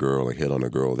chase a girl or hit on a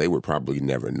girl, they would probably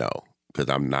never know because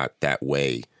I'm not that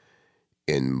way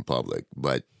in public.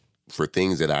 But for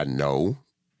things that I know,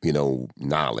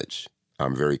 knowledge,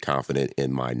 I'm very confident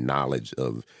in my knowledge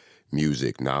of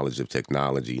music, knowledge of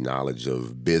technology, knowledge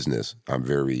of business. I'm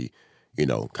very,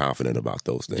 confident about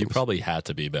those things. You probably had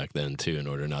to be back then, too, in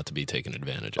order not to be taken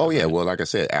advantage of. Oh, yeah. Right? Well, like I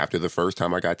said, after the first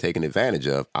time I got taken advantage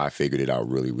of, I figured it out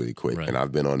really, really quick. Right. And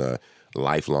I've been on a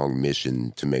lifelong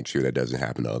mission to make sure that doesn't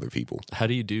happen to other people. How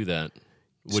do you do that?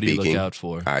 What do you look out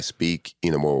for? I speak,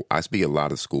 I speak at a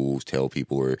lot of schools, tell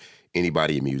people, or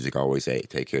anybody in music, I always say,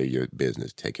 take care of your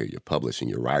business, take care of your publishing,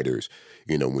 your writers.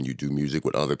 When you do music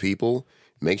with other people,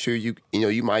 make sure you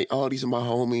might, oh, these are my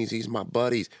homies, these are my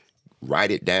buddies.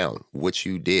 Write it down, what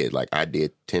you did. Like I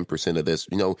did 10% of this,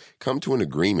 come to an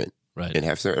agreement Right. and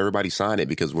have everybody sign it,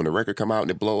 because when the record come out and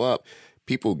it blow up,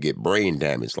 people get brain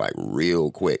damage like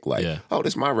real quick. Like, oh,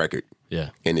 this is my record. Yeah.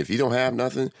 And if you don't have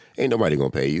nothing, ain't nobody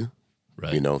going to pay you.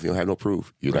 Right. If you don't have no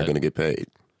proof, you're not going to get paid.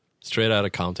 Straight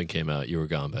Outta Compton came out. You were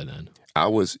gone by then. I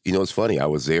was, it's funny. I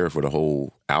was there for the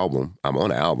whole album. I'm on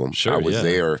the album. Sure. I was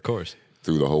there of course.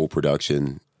 through the whole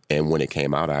production. And when it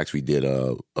came out, I actually did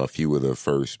a few of the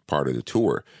first part of the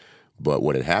tour. But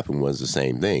what had happened was the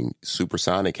same thing.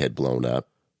 Supersonic had blown up.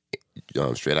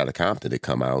 Straight Outta Compton had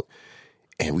come out.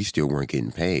 And we still weren't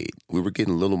getting paid. We were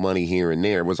getting a little money here and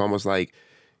there. It was almost like,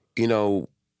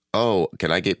 oh,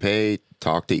 can I get paid?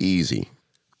 Talk to Easy.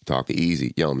 Talk to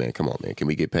Easy. Yo, man, come on, man. Can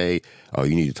we get paid? Oh,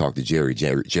 you need to talk to Jerry.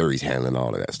 Jerry's handling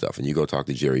all of that stuff. And you go talk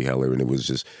to Jerry Heller, and it was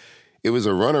a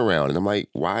runaround. And I'm like,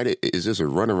 why is this a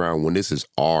runaround when this is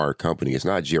our company? It's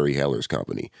not Jerry Heller's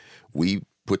company. We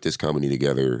put this company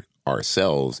together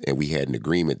ourselves, and we had an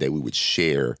agreement that we would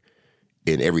share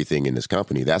in everything in this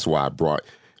company. That's why I brought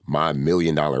my $1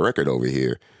 million record over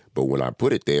here. But when I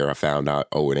put it there, I found out,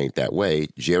 oh, it ain't that way.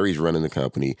 Jerry's running the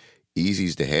company.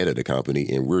 Easy's the head of the company,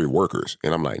 and we're workers.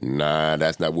 And I'm like, nah,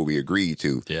 that's not what we agreed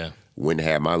to. Yeah. Went and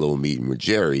had my little meeting with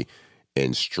Jerry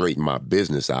and straightened my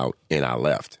business out, and I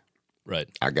left. Right.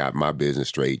 I got my business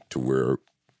straight to where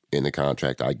in the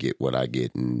contract I get what I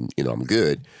get, and, I'm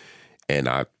good. And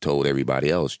I told everybody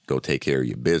else, go take care of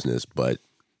your business. But,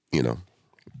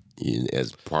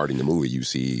 as part in the movie, you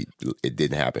see it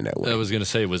didn't happen that way. I was going to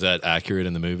say, was that accurate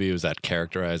in the movie? Was that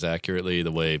characterized accurately,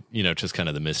 the way, just kind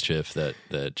of the mischief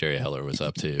that Jerry Heller was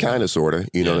up to? Kind of, sort of,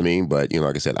 you know what I mean? But,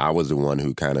 like I said, I was the one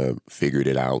who kind of figured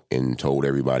it out and told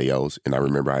everybody else. And I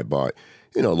remember I bought,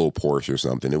 a little Porsche or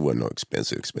something. It wasn't no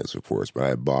expensive Porsche, but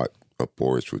I bought a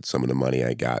Porsche with some of the money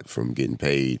I got from getting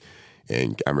paid.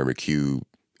 And I remember Cube,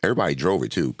 everybody drove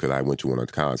it too, because I went to one of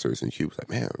the concerts, and Cube was like,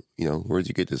 man, where'd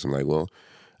you get this? I'm like, well,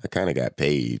 I kind of got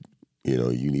paid.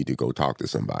 You need to go talk to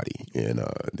somebody. And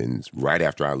then right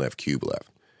after I left, Cube left.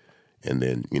 And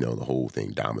then, the whole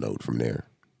thing dominoed from there.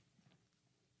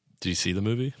 Do you see the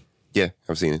movie? Yeah,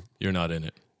 I've seen it. You're not in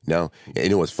it. No. And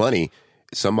it was funny.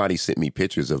 Somebody sent me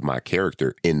pictures of my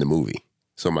character in the movie.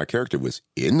 So my character was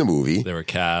in the movie. They were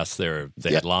cast. They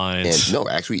had lines. And no,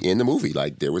 actually in the movie.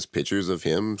 Like, there was pictures of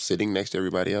him sitting next to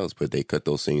everybody else, but they cut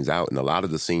those scenes out. And a lot of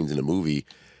the scenes in the movie,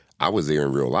 I was there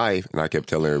in real life, and I kept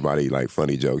telling everybody, like,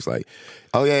 funny jokes like,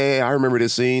 oh, yeah, I remember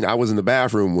this scene. I was in the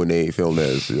bathroom when they filmed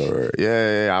this. Or,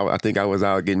 I think I was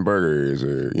out getting burgers,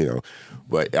 or,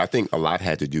 But I think a lot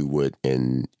had to do with,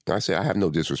 and I say I have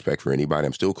no disrespect for anybody.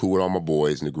 I'm still cool with all my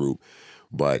boys in the group.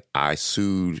 But I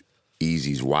sued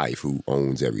Eazy's wife, who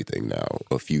owns everything now,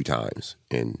 a few times.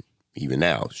 And even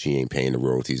now, she ain't paying the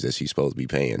royalties that she's supposed to be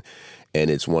paying.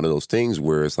 And it's one of those things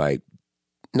where it's like,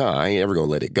 no, I ain't ever going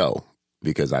to let it go.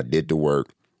 Because I did the work,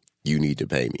 you need to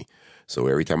pay me. So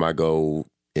every time I go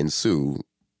and sue,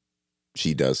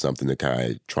 she does something to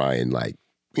kind of try and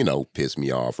piss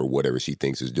me off or whatever she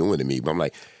thinks is doing to me. But I'm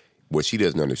like, what she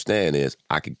doesn't understand is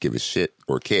I could give a shit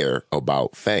or care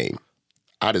about fame.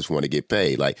 I just want to get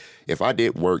paid. Like, if I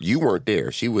did work, you weren't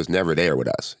there. She was never there with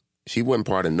us. She wasn't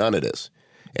part of none of this.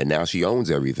 And now she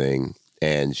owns everything,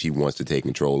 and she wants to take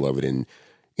control of it. And,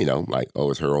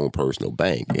 it's her own personal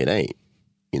bank. It ain't.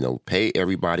 Pay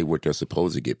everybody what they're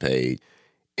supposed to get paid,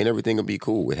 and everything will be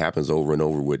cool. It happens over and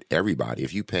over with everybody.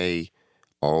 If you pay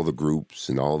all the groups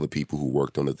and all the people who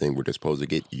worked on the thing what they're supposed to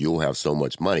get, you'll have so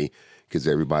much money because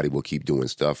everybody will keep doing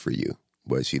stuff for you.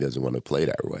 But she doesn't want to play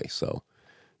that way. So,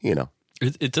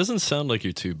 It doesn't sound like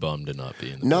you're too bummed to not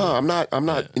be in the No, movie. I'm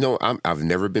not. Yeah. I've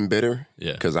never been bitter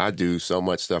because I do so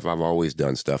much stuff. I've always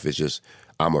done stuff. It's just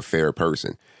I'm a fair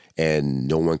person, and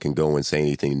no one can go and say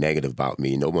anything negative about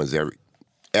me. No one's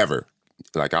ever.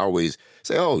 Like, I always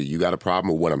say, oh, you got a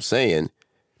problem with what I'm saying?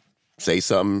 Say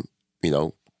something,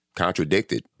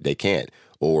 contradict it. They can't.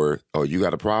 Or, oh, you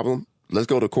got a problem? Let's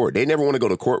go to court. They never want to go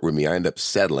to court with me. I end up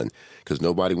settling because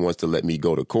nobody wants to let me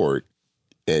go to court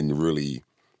and really.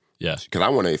 Yeah. Because I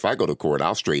want to, if I go to court,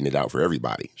 I'll straighten it out for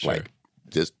everybody. Sure. Like,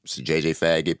 just JJ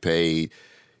Fad get paid,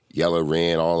 Yella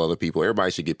Ren, all other people.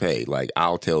 Everybody should get paid. Like,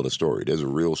 I'll tell the story. There's a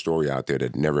real story out there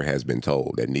that never has been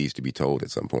told that needs to be told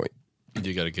at some point.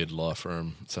 You got a good law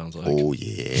firm, it sounds like. Oh,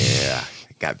 yeah.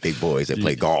 Got big boys that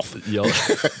play golf.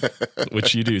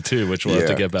 Which you do, too, which we'll have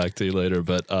to get back to later.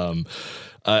 But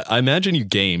I imagine you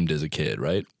gamed as a kid,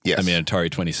 right? Yes. I mean, Atari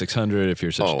 2600, if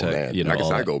you're such a tech, man.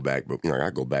 I go back, but I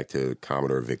go back to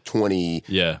Commodore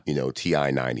VIC-20,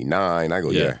 TI 99. I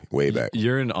go, way back.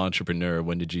 You're an entrepreneur.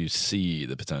 When did you see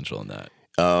the potential in that?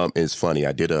 It's funny.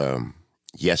 I did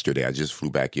yesterday. I just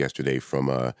flew back yesterday from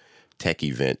a tech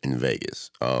event in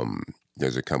Vegas.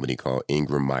 There's a company called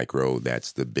Ingram Micro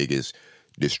that's the biggest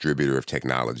distributor of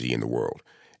technology in the world.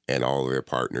 And all of their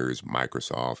partners,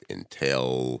 Microsoft,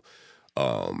 Intel,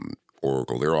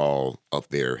 Oracle, they're all up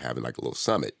there having like a little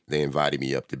summit. They invited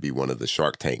me up to be one of the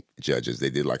Shark Tank judges. They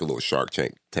did like a little Shark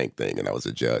Tank thing, and I was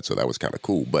a judge, so that was kind of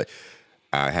cool. But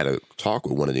I had a talk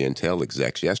with one of the Intel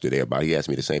execs yesterday about, he asked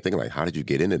me the same thing, like, how did you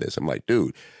get into this? I'm like,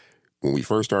 dude, when we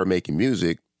first started making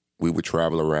music, we would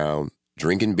travel around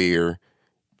drinking beer,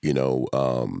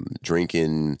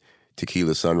 drinking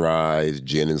tequila sunrise,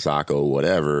 gin and Sacco,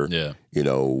 whatever. Yeah.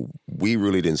 We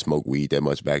really didn't smoke weed that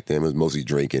much back then. It was mostly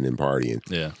drinking and partying.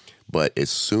 Yeah. But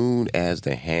as soon as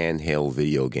the handheld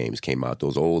video games came out,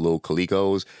 those old little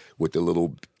Colecos with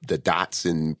the dots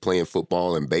and playing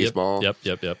football and baseball.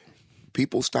 Yep.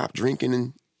 People stopped drinking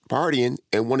and partying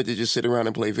and wanted to just sit around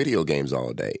and play video games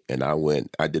all day. And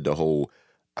I did the whole,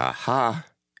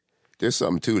 there's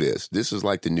something to this. This is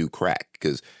like the new crack,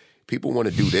 because people want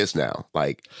to do this now.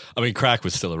 Like, I mean, crack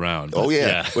was still around. Oh,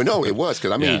 yeah. Well, no, it was.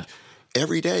 Because, I mean,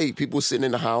 every day people sitting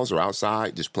in the house or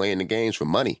outside just playing the games for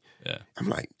money. Yeah. I'm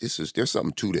like, there's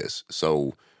something to this.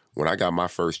 So when I got my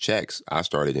first checks, I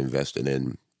started investing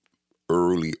in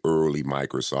early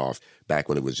Microsoft, back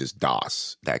when it was just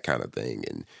DOS, that kind of thing,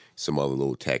 and some other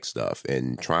little tech stuff,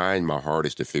 and trying my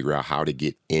hardest to figure out how to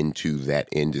get into that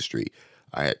industry.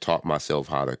 I had taught myself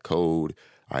how to code.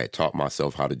 I had taught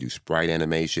myself how to do sprite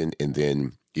animation, and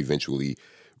then eventually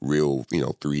real,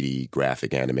 3D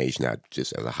graphic animation, not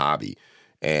just as a hobby.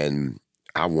 And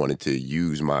I wanted to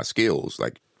use my skills.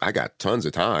 Like, I got tons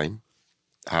of time.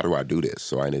 How do I do this?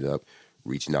 So I ended up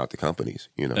reaching out to companies,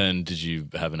 And did you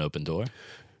have an open door?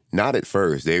 Not at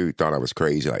first. They thought I was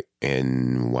crazy. Like,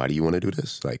 and why do you want to do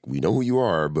this? Like, we know who you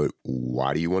are, but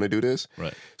why do you want to do this?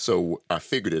 Right. So I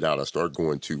figured it out. I started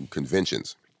going to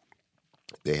conventions.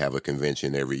 They have a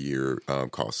convention every year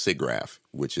called SIGGRAPH,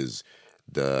 which is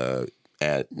I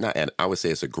would say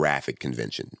it's a graphic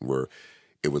convention where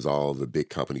it was all the big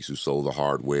companies who sold the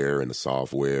hardware and the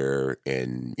software,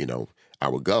 and I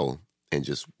would go and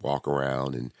just walk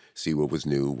around and see what was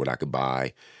new, what I could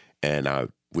buy, and I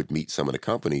would meet some of the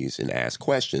companies and ask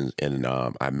questions. And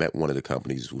I met one of the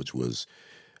companies, which was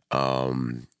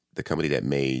the company that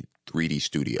made 3D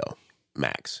Studio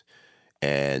Max,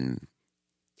 and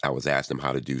I was asking them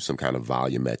how to do some kind of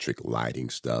volumetric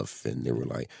lighting stuff, and they were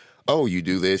like, "Oh, you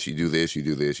do this, you do this, you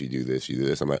do this, you do this, you do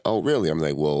this." I'm like, "Oh, really?" I'm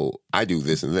like, "Well, I do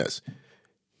this and this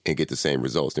and get the same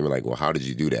results." They were like, "Well, how did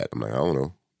you do that?" I'm like, "I don't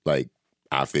know. Like,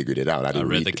 I figured it out. I didn't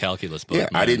read the calculus book. Yeah,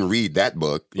 man. I didn't read that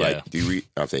book. Yeah. Like, do you read?"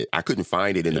 I say, "I couldn't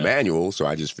find it in the manual, so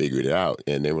I just figured it out."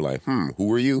 And they were like,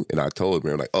 "Who are you?" And I told them,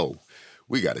 they were like, "Oh,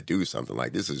 we got to do something.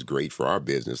 Like, this is great for our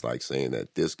business." Like, saying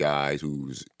that this guy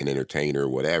who's an entertainer or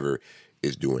whatever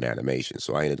is doing animation.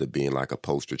 So I ended up being like a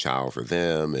poster child for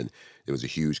them. And there was a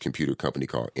huge computer company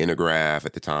called Intergraph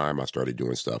at the time. I started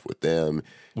doing stuff with them.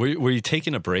 Were you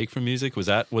taking a break from music? Was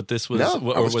that what this was?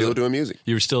 No, I was still doing music.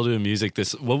 You were still doing music.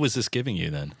 What was this giving you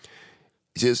then?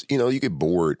 Just, you get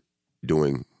bored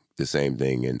doing the same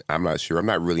thing. And I'm not sure. I'm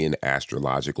not really into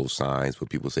astrological signs,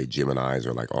 but people say Geminis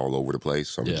are like all over the place.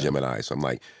 So I'm a Gemini. So I'm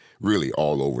like really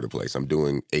all over the place. I'm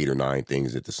doing 8 or 9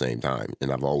 things at the same time.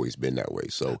 And I've always been that way.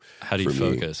 So how do you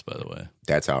focus, by the way?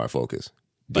 That's how I focus.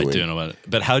 By doing what?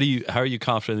 But how are you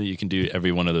confident that you can do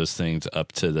every one of those things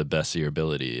up to the best of your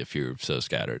ability if you're so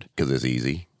scattered? Because it's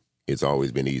easy. It's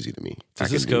always been easy to me. Does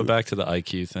this go back to the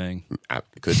IQ thing?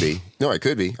 It could be. No, it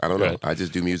could be. I don't know. I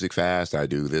just do music fast. I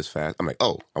do this fast. I'm like,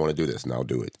 oh, I want to do this, and I'll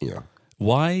do it.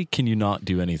 Why can you not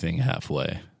do anything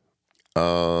halfway?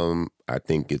 I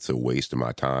think it's a waste of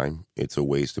my time. It's a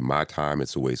waste of my time.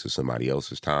 It's a waste of somebody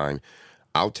else's time.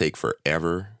 I'll take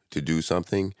forever to do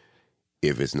something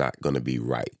if it's not going to be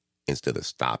right instead of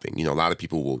stopping. A lot of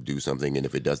people will do something, and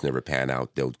if it doesn't ever pan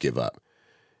out, they'll give up.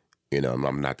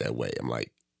 I'm not that way. I'm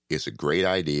like, it's a great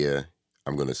idea.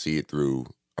 I'm going to see it through.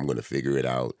 I'm going to figure it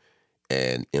out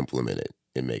and implement it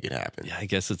and make it happen. Yeah, I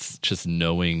guess it's just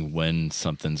knowing when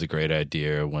something's a great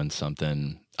idea or when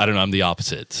something... I don't know. I'm the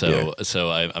opposite. So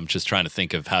I'm just trying to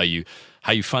think of how you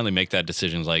finally make that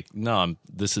decision. Like, no,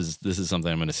 this is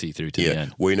something I'm going to see through to the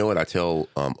end. Well, you know what? I tell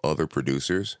other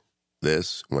producers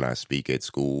this when I speak at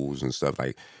schools and stuff.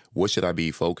 Like, what should I be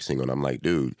focusing on? I'm like,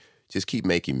 dude, just keep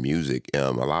making music.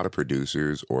 A lot of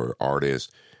producers or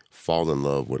artists fall in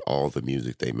love with all the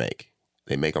music they make.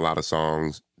 They make a lot of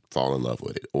songs, fall in love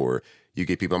with it. Or you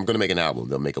get people, I'm going to make an album.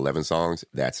 They'll make 11 songs.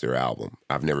 That's their album.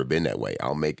 I've never been that way.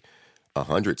 I'll make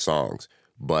 100 songs,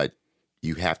 but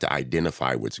you have to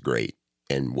identify what's great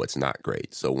and what's not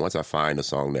great. So once I find a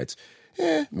song that's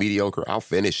mediocre, I'll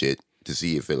finish it to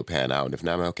see if it'll pan out. And if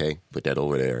not, I'm okay, put that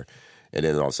over there. And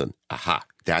then all of a sudden, aha,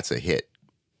 that's a hit.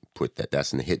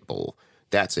 That's in the hit bowl.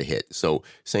 That's a hit. So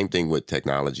same thing with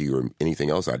technology or anything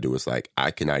else I do. It's like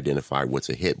I can identify what's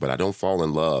a hit, but I don't fall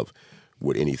in love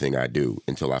with anything I do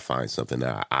until I find something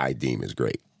that I deem is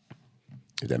great.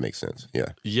 If that makes sense.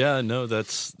 Yeah. Yeah, no,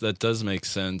 that does make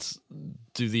sense.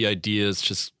 Do the ideas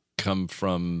just come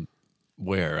from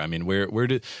where? I mean, where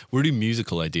do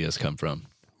musical ideas come from?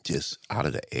 Just out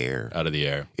of the air. Out of the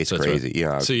air. It's crazy.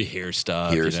 So you hear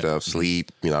stuff.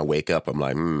 Sleep. I wake up. I'm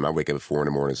like, I wake up at 4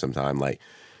 a.m. sometime. Like,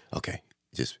 okay,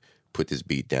 just put this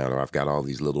beat down. Or I've got all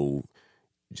these little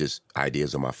just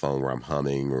ideas on my phone where I'm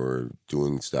humming or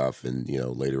doing stuff. And,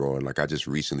 later on, like I just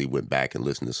recently went back and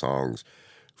listened to songs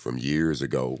from years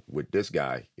ago with this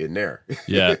guy in there.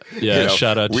 Yeah.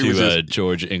 Shout out to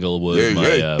George Inglewood,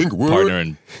 my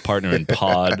Inglewood. partner in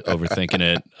pod, Overthinking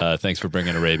It. Thanks for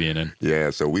bringing Arabian in.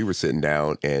 Yeah, so we were sitting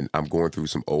down, and I'm going through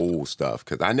some old stuff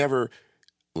because I never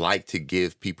like to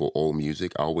give people old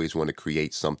music. I always want to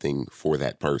create something for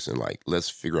that person. Like, let's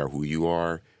figure out who you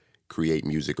are, create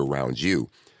music around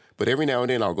you. But every now and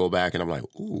then I'll go back and I'm like,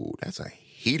 ooh, that's a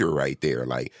heater right there.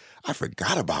 Like, I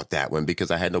forgot about that one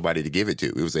because I had nobody to give it to.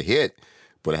 It was a hit,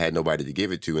 but I had nobody to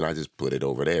give it to, and I just put it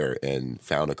over there and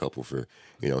found a couple for,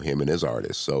 him and his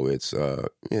artists. So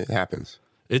it happens.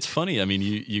 It's funny. I mean,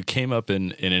 you came up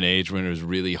in an age when it was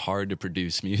really hard to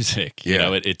produce music.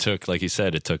 It took, like you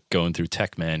said, it took going through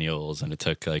tech manuals, and it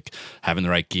took like having the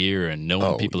right gear and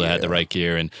knowing people that had the right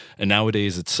gear. And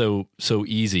nowadays it's so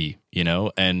easy,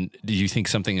 and do you think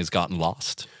something has gotten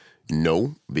lost?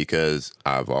 No, because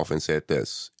I've often said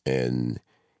this, and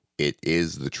it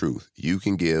is the truth. You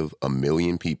can give 1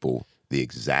 million people the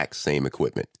exact same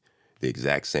equipment, the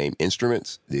exact same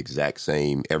instruments, the exact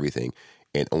same everything,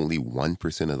 and only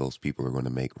 1% of those people are going to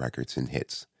make records and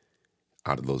hits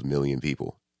out of those 1 million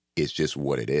people. It's just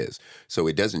what it is. So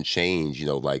it doesn't change. You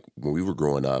know, like when we were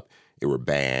growing up, there were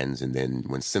bands, and then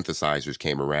when synthesizers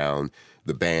came around,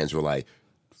 the bands were like,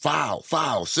 foul,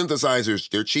 synthesizers,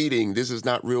 they're cheating. This is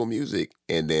not real music.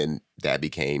 And then that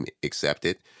became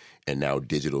accepted. And now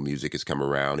digital music has come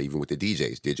around, even with the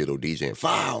DJs, digital DJing.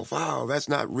 Foul, that's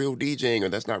not real DJing, or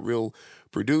that's not real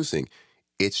producing.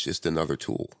 It's just another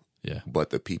tool. Yeah.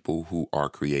 But the people who are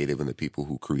creative and the people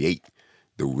who create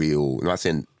the real, I'm not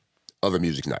saying other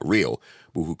music's not real,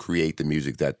 but who create the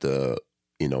music that the,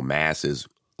 masses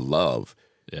love,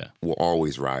 will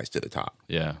always rise to the top.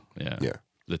 Yeah.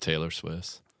 The Taylor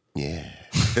Swift. Yeah.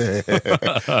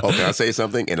 Oh, can I say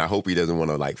something? And I hope he doesn't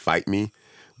want to fight me.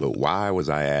 But why was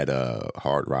I at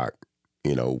Hard Rock,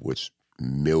 which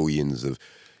millions of,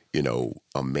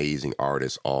 amazing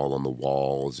artists all on the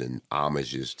walls and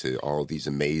homages to all these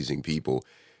amazing people.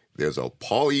 There's a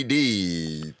Pauly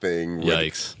D thing.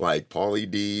 Yikes. With,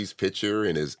 Pauly D's picture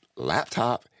and his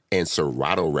laptop and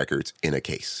Serato records in a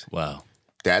case. Wow.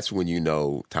 That's when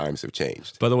times have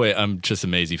changed. By the way, I'm just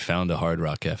amazed you found a Hard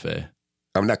Rock Cafe.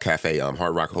 I'm not cafe.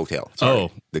 Hard Rock Hotel.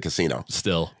 Sorry, the casino.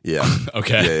 Still. Yeah.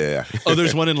 Okay. Yeah. Oh,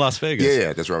 there's one in Las Vegas.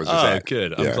 Yeah. That's where I was just at.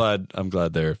 Good. Yeah. I'm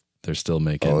glad they're still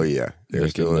making. Oh yeah, they're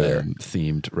still there.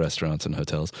 Themed restaurants and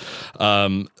hotels.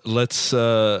 Let's.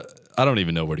 I don't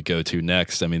even know where to go to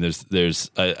next. I mean,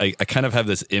 I kind of have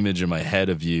this image in my head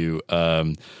of you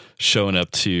showing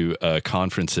up to tech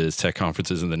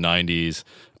conferences in the 90s.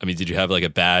 I mean, did you have a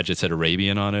badge that said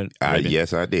Arabian on it?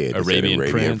 Yes, I did. Arabian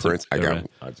Prince. I got,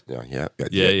 yeah.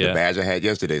 The badge I had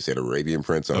yesterday said Arabian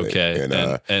Prince on it.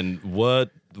 Okay, and what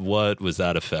was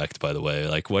that effect, by the way?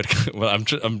 What? Well,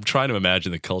 I'm trying to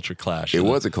imagine the culture clash. It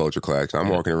was a culture clash. I'm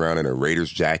walking around in a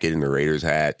Raiders jacket and a Raiders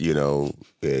hat,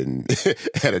 and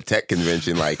at a tech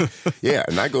convention.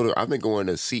 And I've been going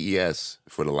to CES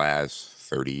for the last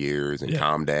 30 years, and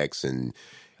Comdex and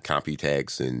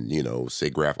Computex and,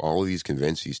 SIGGRAPH, all of these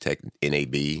conventions, tech,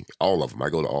 NAB, all of them. I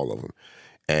go to all of them.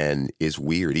 And it's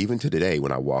weird. Even to today,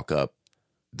 when I walk up,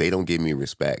 they don't give me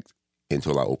respect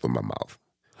until I open my mouth.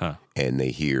 Huh. And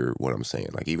they hear what I'm saying.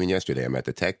 Even yesterday, I'm at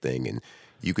the tech thing, and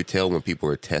you could tell when people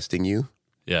are testing you.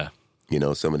 Yeah.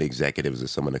 Some of the executives of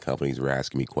some of the companies were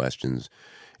asking me questions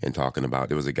and talking about,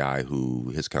 there was a guy who,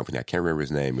 his company, I can't remember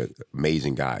his name, but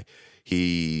amazing guy.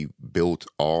 He built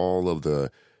all of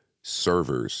the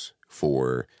servers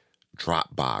for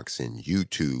Dropbox and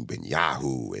YouTube and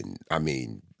Yahoo. And I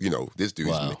mean, this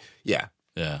dude's,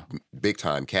 big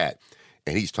time cat.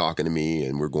 And he's talking to me,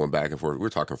 and we're going back and forth. We're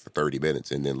talking for 30 minutes.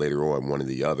 And then later on, one of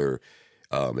the other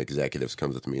executives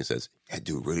comes up to me and says, that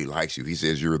dude really likes you. He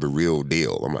says you're the real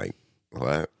deal. I'm like,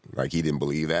 what? He didn't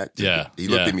believe that? Yeah. He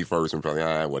looked at me first and probably,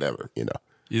 whatever,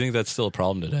 You think that's still a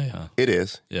problem today, huh? It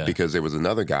is. Yeah. Because there was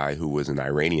another guy who was an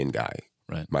Iranian guy.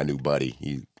 Right. My new buddy.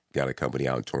 He got a company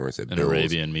out in Torrance that builds. An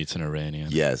Arabian meets an Iranian.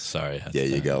 Yes. Sorry. There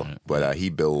you go. Right. But he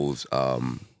builds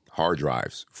hard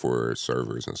drives for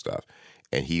servers and stuff.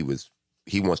 And he wants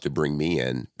to bring me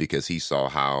in because he saw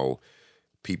how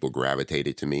people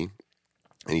gravitated to me.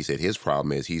 And he said his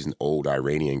problem is he's an old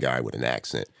Iranian guy with an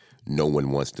accent. No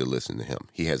one wants to listen to him.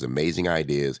 He has amazing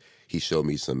ideas. He showed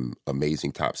me some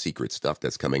amazing top secret stuff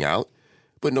that's coming out,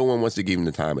 but no one wants to give him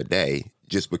the time of day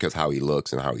just because how he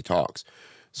looks and how he talks.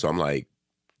 So I'm like,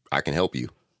 I can help you.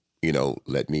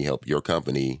 Let me help your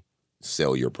company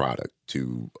sell your product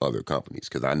to other companies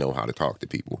because I know how to talk to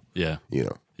people. Yeah. Yeah.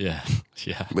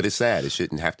 Yeah. But it's sad. It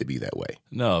shouldn't have to be that way.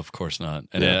 No, of course not.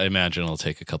 And I imagine it'll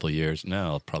take a couple of years. No,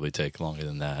 it'll probably take longer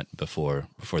than that before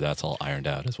that's all ironed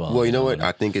out as well. Well, you know what?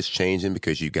 I think it's changing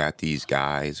because you got these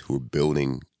guys who are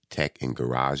building tech in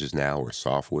garages now or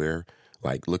software.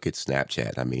 Look at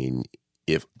Snapchat. I mean,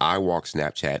 if I walk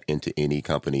Snapchat into any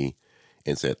company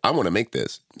and said, I want to make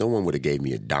this, no one would have gave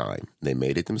me a dime. They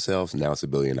made it themselves, and now it's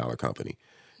 $1 billion company.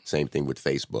 Same thing with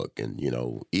Facebook and,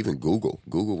 even Google.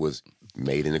 Google was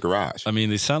made in the garage. I mean,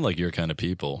 they sound like your kind of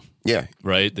people. Yeah.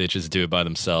 Right? They just do it by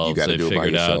themselves. You gotta They do it by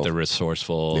figured out yourself. they're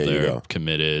resourceful. They're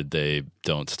committed. They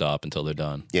don't stop until they're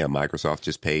done. Yeah, Microsoft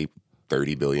just paid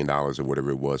 $30 billion or whatever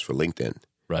it was for LinkedIn.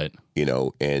 Right.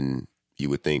 And you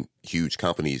would think huge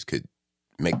companies could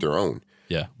make their own.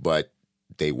 Yeah. But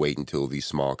they wait until these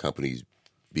small companies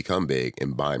become big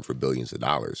and buy them for billions of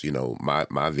dollars.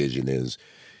 My vision is,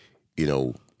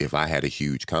 if I had a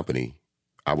huge company,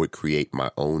 I would create my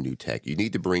own new tech. You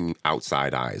need to bring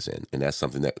outside eyes in, and that's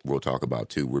something that we'll talk about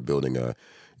too. We're building a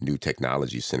new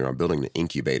technology center. I'm building an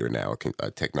incubator now, a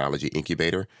technology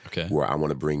incubator, where I want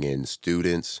to bring in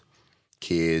students,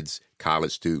 kids,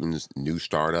 college students, new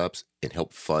startups, and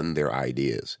help fund their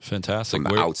ideas. Fantastic.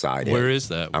 From the outside in. Where is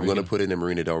that? I'm going to put it in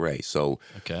Marina Del Rey. So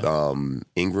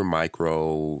Ingram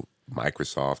Micro,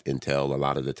 Microsoft, Intel, a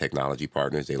lot of the technology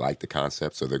partners, they like the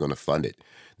concept, so they're going to fund it.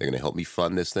 They're going to help me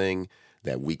fund this thing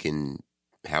that we can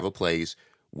have a place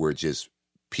where just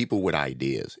people with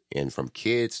ideas, and from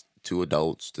kids to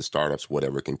adults to startups,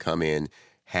 whatever, can come in,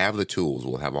 have the tools.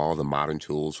 We'll have all the modern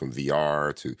tools from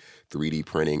VR to 3D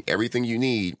printing, everything you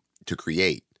need to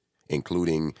create,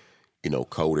 including,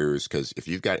 coders. Because if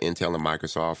you've got Intel and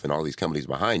Microsoft and all these companies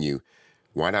behind you,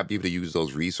 why not be able to use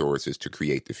those resources to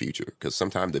create the future? Because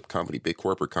sometimes the big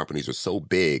corporate companies are so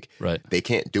big, right, they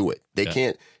can't do it. They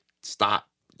can't stop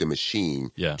the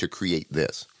machine to create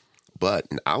this. But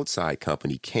an outside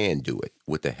company can do it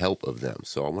with the help of them.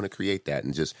 So I want to create that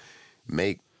and just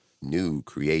make new,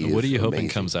 creative. What are you hoping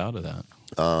comes out of that?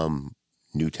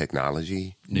 New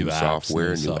technology, new apps,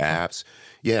 software, new apps.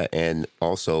 Yeah, and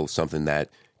also something that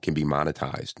can be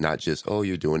monetized. Not just,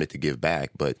 you're doing it to give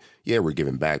back, but yeah, we're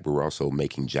giving back, but we're also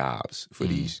making jobs for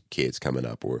these kids coming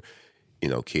up, or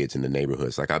kids in the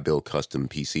neighborhoods. Like I build custom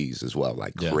PCs as well,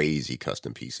 like crazy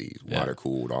custom PCs, water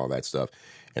cooled, all that stuff.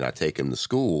 And I take them to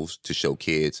schools to show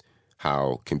kids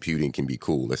how computing can be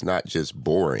cool. It's not just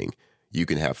boring. You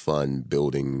can have fun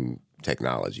building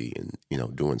technology and,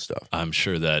 doing stuff. I'm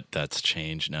sure that's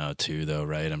changed now too, though,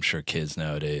 right? I'm sure kids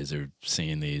nowadays are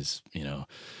seeing these,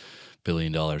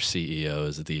 billion-dollar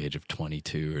CEOs at the age of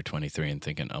 22 or 23 and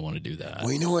thinking, I want to do that.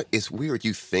 Well, you know what? It's weird.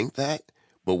 You think that,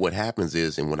 but what happens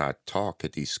is, and when I talk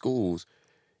at these schools,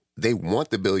 they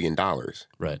want the $1 billion,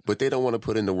 right? But they don't want to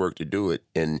put in the work to do it.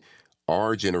 And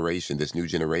our generation, this new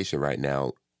generation right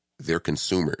now, they're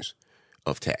consumers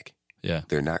of tech. Yeah.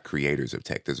 They're not creators of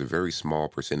tech. There's a very small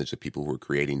percentage of people who are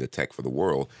creating the tech for the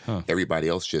world. Everybody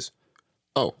else just,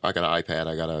 I got an iPad,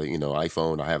 I got a,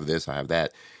 iPhone, I have this, I have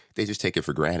that. They just take it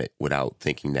for granted without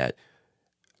thinking that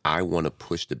I want to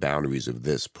push the boundaries of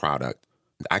this product.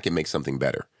 I can make something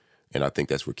better. And I think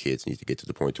that's where kids need to get to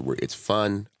the point to where it's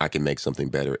fun, I can make something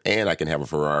better, and I can have a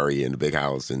Ferrari and a big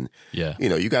house. And,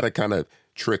 you got to kind of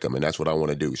trick them. And that's what I want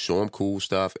to do. Show them cool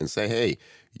stuff and say, hey,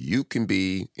 you can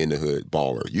be in the hood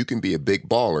baller. You can be a big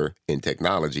baller in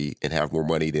technology and have more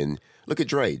money than, look at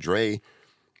Dre. Dre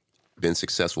been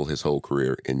successful his whole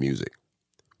career in music.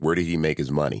 Where did he make his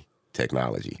money?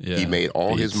 Technology. Yeah. He made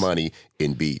all Beats. his money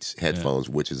in Beats, headphones,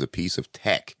 which is a piece of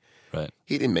tech. Right.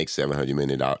 He didn't make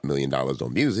 $700 million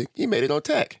on music. He made it on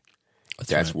tech.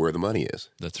 That's right. where the money is.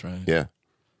 That's right. Yeah.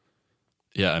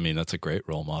 Yeah, I mean, that's a great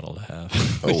role model to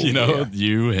have.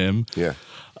 You, him. Yeah.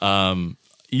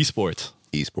 Esports.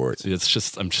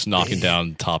 Esports. I'm just knocking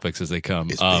down topics as they come.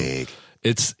 It's big.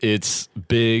 It's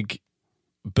big,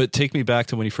 but take me back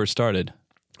to when you first started.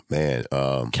 Man.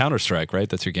 Counter-Strike, right?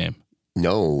 That's your game.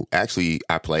 No, actually,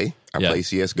 I play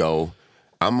CSGO.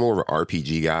 I'm more of an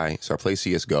RPG guy, so I play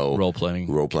CSGO. Role playing.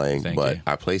 But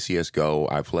I play CSGO.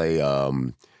 I play,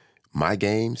 my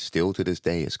game still to this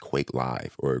day is Quake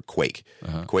Live, or Quake.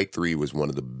 Quake 3 was one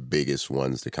of the biggest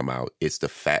ones to come out. It's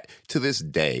to this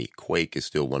day, Quake is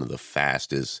still one of the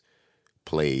fastest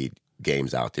played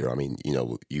games out there. I mean,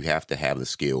 you have to have the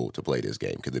skill to play this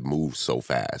game because it moves so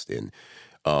fast. And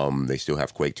they still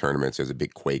have Quake tournaments. There's a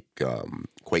big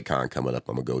QuakeCon coming up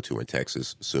I'm going to go to in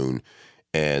Texas soon.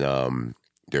 And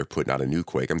they're putting out a new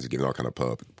Quake. I'm just giving all kind of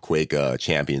pub. Quake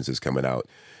Champions is coming out.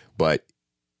 But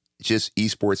just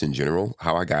esports in general,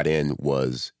 how I got in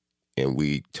was, and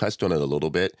we touched on it a little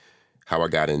bit, how I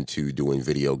got into doing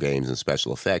video games and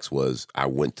special effects was I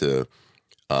went to,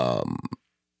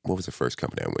 what was the first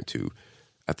company I went to?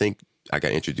 I think I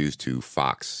got introduced to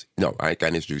Fox. No, I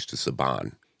got introduced to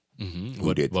Saban. Mm-hmm.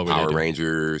 Who did Power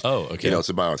Rangers. Oh, okay.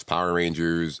 Saban was Power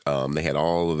Rangers. They had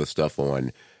all of the stuff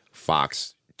on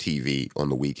Fox TV on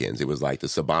the weekends. It was like the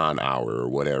Saban Hour or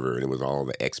whatever, and it was all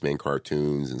the X-Men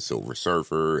cartoons and Silver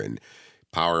Surfer and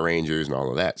Power Rangers and all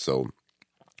of that. So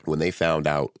when they found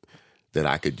out that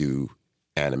I could do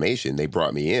animation, they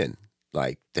brought me in,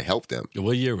 like, to help them.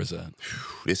 What year was that?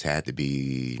 This had to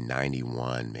be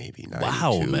 91, maybe 92.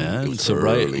 Wow, man. So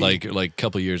early. right, like a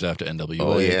couple years after NWA.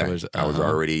 Oh, yeah. I was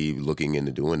already looking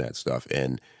into doing that stuff.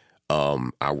 And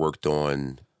I worked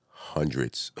on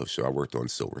hundreds of shows. I worked on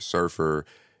Silver Surfer,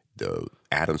 the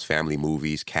Addams Family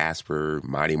movies, Casper,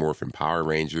 Mighty Morphin Power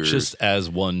Rangers. Just as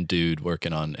one dude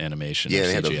working on animation. Yeah, or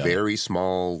they had CGI. a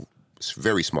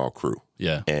very small crew.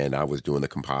 Yeah. And I was doing the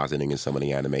compositing and some of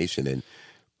the animation, and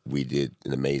we did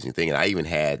an amazing thing. And I even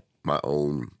had my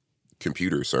own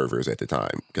computer servers at the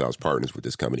time because I was partners with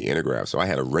this company, Intergraph. So I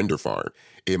had a render farm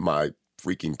in my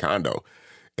freaking condo.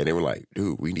 And they were like,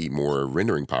 dude, we need more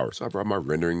rendering power. So I brought my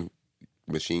rendering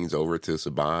machines over to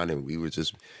Saban, and we were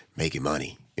just making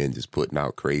money and just putting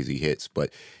out crazy hits.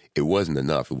 But it wasn't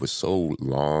enough. It was so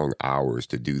long hours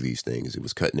to do these things. It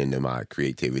was cutting into my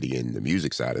creativity and the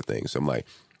music side of things. So I'm like,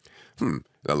 And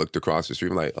I looked across the street,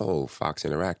 I'm like, oh, Fox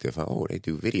Interactive. Oh, they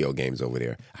do video games over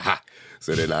there. Ha!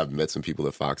 So then I've met some people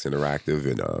at Fox Interactive,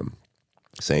 and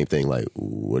same thing, like,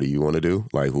 what do you want to do?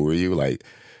 Like, who are you? Like,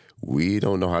 we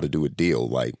don't know how to do a deal.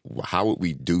 Like, how would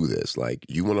we do this? Like,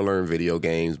 you want to learn video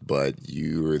games, but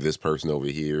you're this person over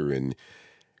here, and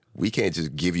we can't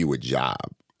just give you a job.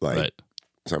 Like, Right.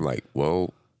 So I'm like,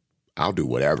 well, I'll do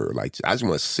whatever. Like, I just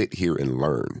want to sit here and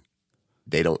learn.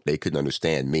 They couldn't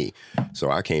understand me. So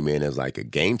I came in as like a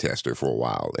game tester for a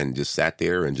while and just sat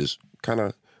there and just kind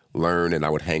of learn. And I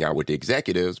would hang out with the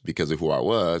executives because of who I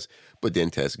was, but then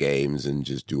test games and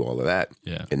just do all of that.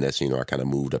 Yeah. And that's, I kind of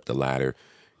moved up the ladder,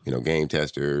 game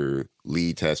tester,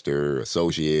 lead tester,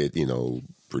 associate,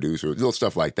 producer, little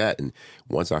stuff like that. And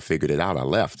once I figured it out, I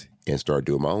left and started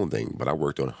doing my own thing. But I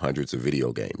worked on hundreds of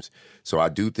video games. So I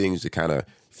do things to kind of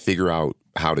figure out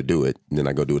how to do it, and then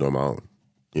I go do it on my own,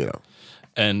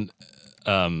 And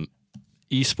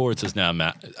esports is now,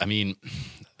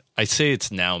 I say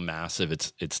it's now massive.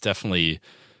 It's definitely,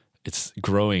 it's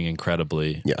growing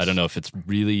incredibly. Yes. I don't know if it's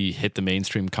really hit the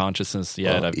mainstream consciousness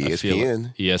yet. I feel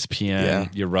ESPN. ESPN, Yeah.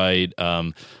 You're right.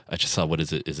 I just saw, what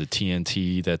is it? Is it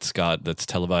TNT that's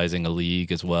televising a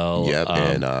league as well? Yep,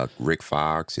 and Rick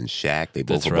Fox and Shaq, they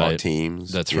both That's bought right.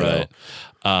 teams. That's you know.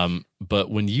 right.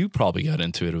 But when you probably got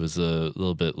into it, it was a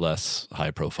little bit less high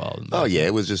profile than that. Oh, yeah,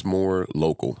 it was just more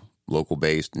local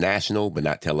based, national, but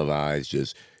not televised.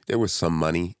 Just there was some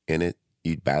money in it.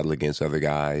 You'd battle against other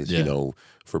guys, Yeah.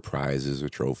 For prizes or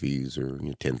trophies or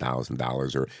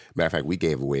 $10,000. Or matter of fact, we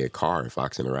gave away a car at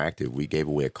Fox Interactive. We gave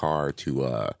away a car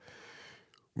to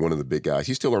one of the big guys.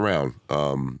 He's still around,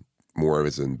 more of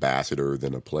as an ambassador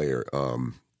than a player.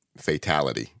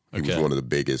 Fatality. He was Okay. one of the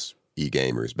biggest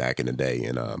e-gamers back in the day.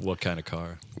 And What kind of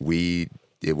car?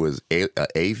 it was a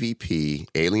AVP,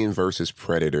 Alien versus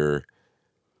Predator,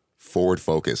 Ford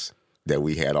Focus that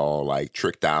we had all like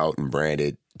tricked out and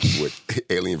branded with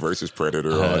Alien versus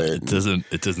Predator on it.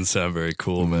 It doesn't sound very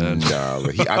cool, man. No,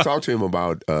 but I talked to him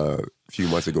about a few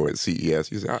months ago at CES.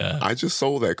 He said, I just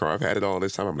sold that car. I've had it all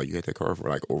this time. I'm like, you had that car for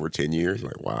like over 10 years? He's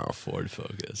like, wow. Ford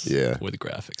Focus. Yeah. With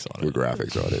graphics on it. With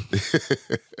graphics on it.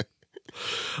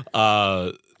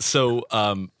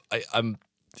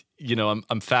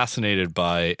 I'm fascinated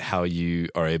by how you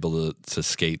are able to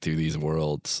skate through these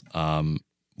worlds.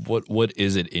 What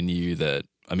is it in you that,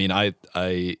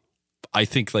 I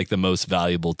think like the most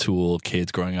valuable tool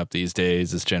kids growing up these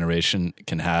days, this generation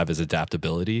can have is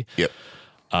adaptability. Yep.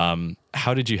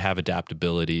 How did you have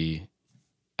adaptability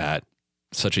at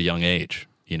such a young age?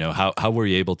 How were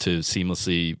you able to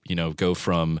seamlessly, go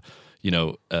from,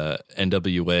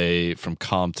 NWA, from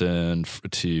Compton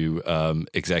to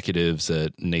executives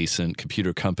at nascent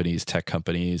computer companies, tech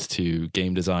companies, to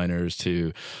game designers,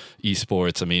 to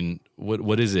esports?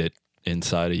 What is it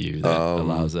inside of you that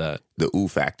allows that? The ooh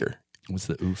factor. What's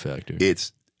the ooh factor?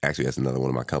 It's actually, that's another one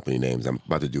of my company names. I'm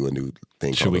about to do a new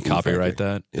thing. Should we called the Ooh copyright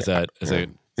Factor. that? Is that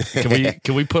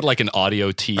can we put like an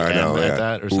audio TM at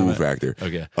that or something? Ooh Factor.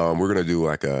 Okay. We're gonna do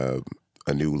like a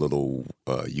new little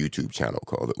YouTube channel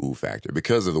called the Ooh Factor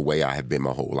because of the way I have been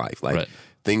my whole life. Like Right.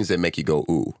 things that make you go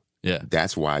ooh. Yeah.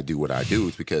 That's why I do what I do.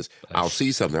 It's because I'll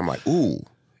see something. I'm like, ooh,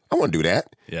 I want to do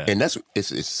that. Yeah. And it's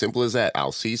as simple as that.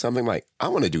 I'll see something like, I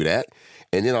want to do that.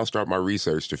 And then I'll start my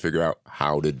research to figure out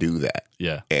how to do that.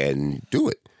 Yeah. And do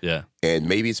it. Yeah. And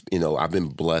maybe it's, I've been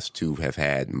blessed to have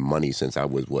had money since I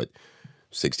was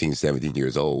 16, 17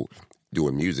 years old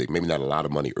doing music. Maybe not a lot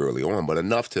of money early on, but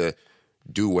enough to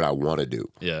do what I want to do.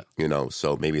 Yeah.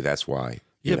 So maybe that's why.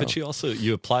 Yeah, but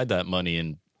you applied that money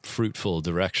in fruitful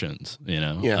directions,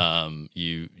 Yeah.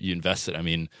 You invested.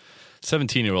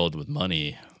 17-year-old with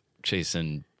money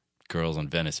chasing girls on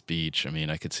Venice Beach.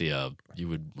 I could see you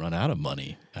would run out of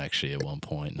money actually at one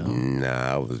point. No,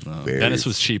 Nah, I was very. Venice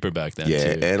was cheaper back then.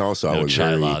 Yeah, too. and also I No was chai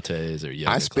very. lattes or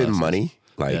yoga I spend classes. money.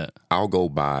 Like Yeah. I'll go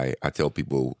buy. I tell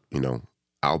people,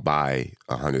 I'll buy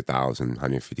 $100,000,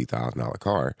 $150,000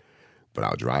 car, but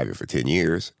I'll drive it for 10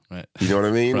 years. Right. You know what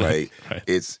I mean? Right, Like right.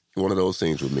 it's one of those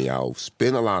things with me. I'll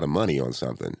spend a lot of money on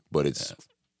something, but it's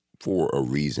for a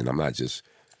reason. I'm not just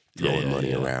throwing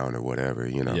money around or whatever.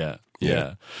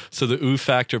 Yeah. So the ooh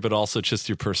factor, but also just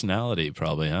your personality,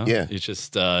 probably, huh? Yeah. It's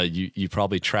just you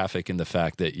probably traffic in the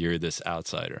fact that you're this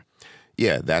outsider.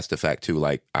 Yeah, that's the fact too.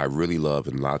 Like I really love,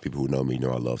 and a lot of people who know me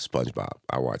know I love SpongeBob.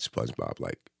 I watch SpongeBob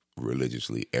like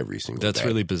religiously every single That's day.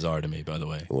 really bizarre to me, by the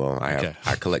way. Well, I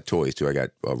collect toys too. I got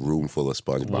a room full of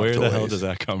SpongeBob Where toys. the hell does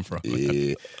that come from?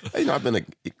 Yeah. I've been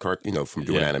from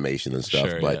doing Yeah. animation and stuff,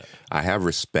 Sure, but yeah. I have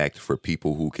respect for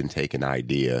people who can take an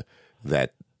idea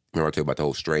that, remember I told you about the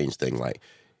whole strange thing, like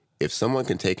if someone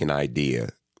can take an idea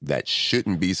that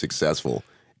shouldn't be successful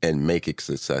and make it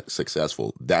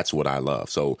successful. That's what I love.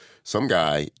 So some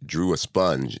guy drew a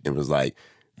sponge and was like,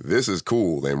 this is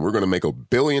cool, and we're going to make $1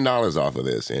 billion off of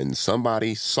this. And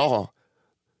somebody saw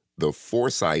the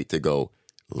foresight to go,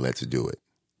 let's do it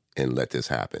and let this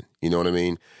happen. You know what I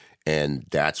mean? And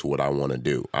that's what I want to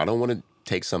do. I don't want to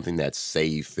take something that's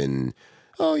safe and,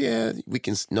 oh, yeah, we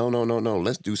can. No.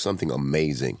 Let's do something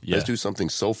amazing. Yeah. Let's do something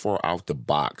so far out the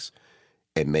box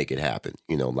and make it happen.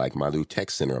 You know, like my new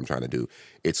tech center I'm trying to do.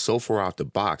 It's so far out the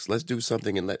box. Let's do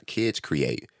something and let kids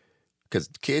create. Because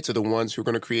kids are the ones who are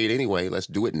going to create anyway. Let's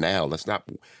do it now. Let's not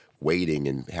waiting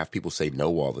and have people say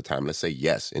no all the time. Let's say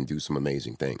yes and do some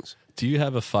amazing things. Do you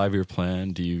have a 5-year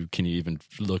plan? Can you even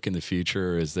look in the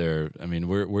future? Or is there? I mean,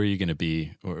 where are you going to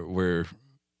be?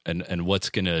 And what's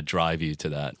going to drive you to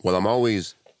that? Well, I'm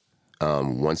always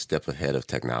one step ahead of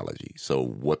technology. So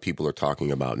what people are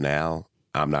talking about now,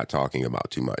 I'm not talking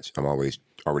about too much. I'm always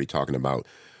already talking about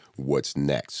what's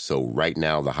next. So right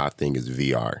now, the hot thing is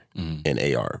VR and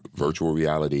AR, virtual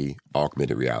reality,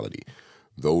 augmented reality.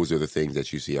 Those are the things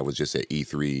that you see. I was just at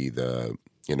E3,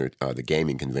 the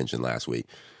gaming convention last week.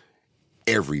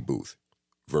 Every booth,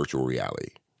 virtual reality,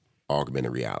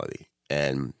 augmented reality.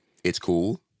 And it's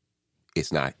cool.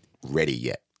 It's not ready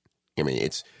yet. I mean,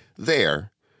 it's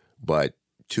there, but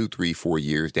 2, 3, 4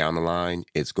 years down the line,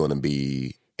 it's going to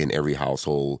be in every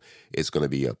household. It's going to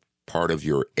be a part of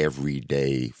your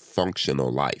everyday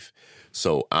functional life.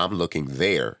 So I'm looking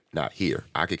there, not here.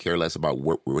 I could care less about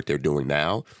what they're doing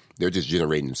now. They're just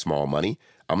generating small money.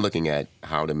 I'm looking at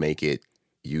how to make it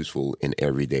useful in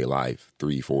everyday life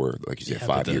 3, 4, like you said,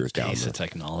 5 years down. The pace of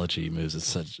technology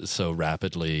moves so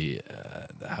rapidly.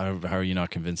 How are you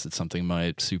not convinced that something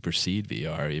might supersede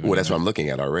VR? Even well, that's what I'm looking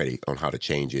at already on how to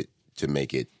change it to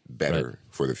make it better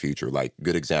for the future. Like,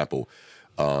 good example,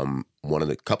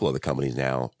 couple of the companies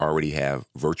now already have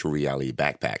virtual reality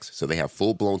backpacks. So they have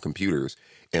full-blown computers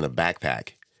in a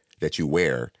backpack that you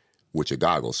wear with your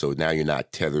goggles. So now you're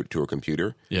not tethered to a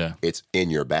computer. Yeah. It's in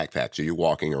your backpack. So you're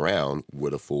walking around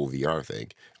with a full VR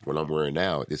thing. What I'm wearing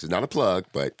now, this is not a plug,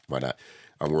 but why not?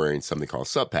 I'm wearing something called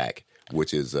SubPack,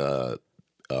 which is a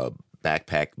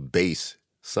backpack bass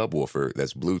subwoofer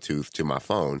that's Bluetooth to my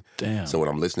phone. Damn. So when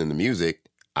I'm listening to music,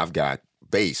 I've got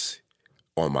bass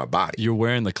on my body. You're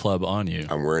wearing the club on you.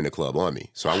 I'm wearing the club on me.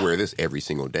 So I wear this every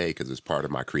single day because it's part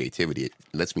of my creativity. It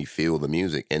lets me feel the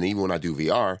music. And even when I do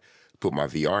VR, put my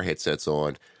VR headsets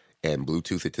on and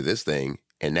Bluetooth it to this thing.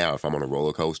 And now if I'm on a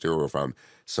roller coaster or if I'm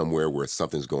somewhere where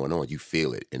something's going on, you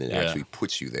feel it and it actually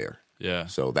puts you there. Yeah.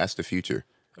 So that's the future.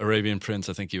 Arabian Prince,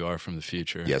 I think you are from the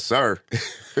future. Yes, sir.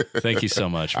 Thank you so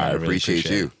much, man. I really appreciate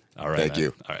you. It. All right. Thank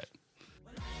you. All right.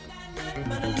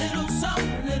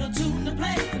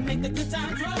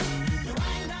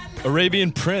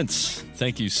 Arabian Prince,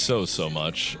 thank you so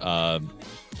much.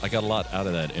 I got a lot out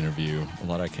of that interview, a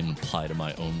lot I can apply to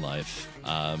my own life.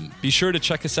 Be sure to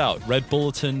check us out,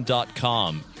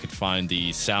 redbulletin.com. You can find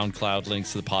the SoundCloud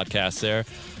links to the podcast there.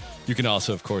 You can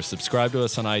also, of course, subscribe to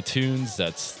us on iTunes.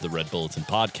 That's the Red Bulletin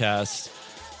Podcast.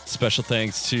 Special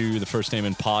thanks to the First Name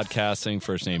in Podcasting,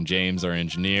 First Name James, our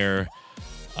engineer,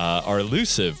 our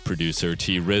elusive producer,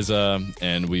 T. Rizza,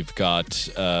 and we've got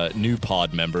new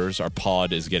pod members. Our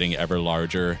pod is getting ever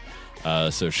larger.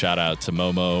 So shout out to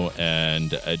Momo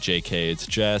and JK, it's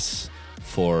Jess,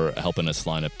 for helping us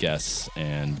line up guests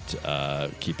and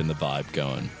keeping the vibe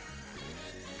going.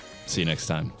 See you next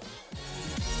time.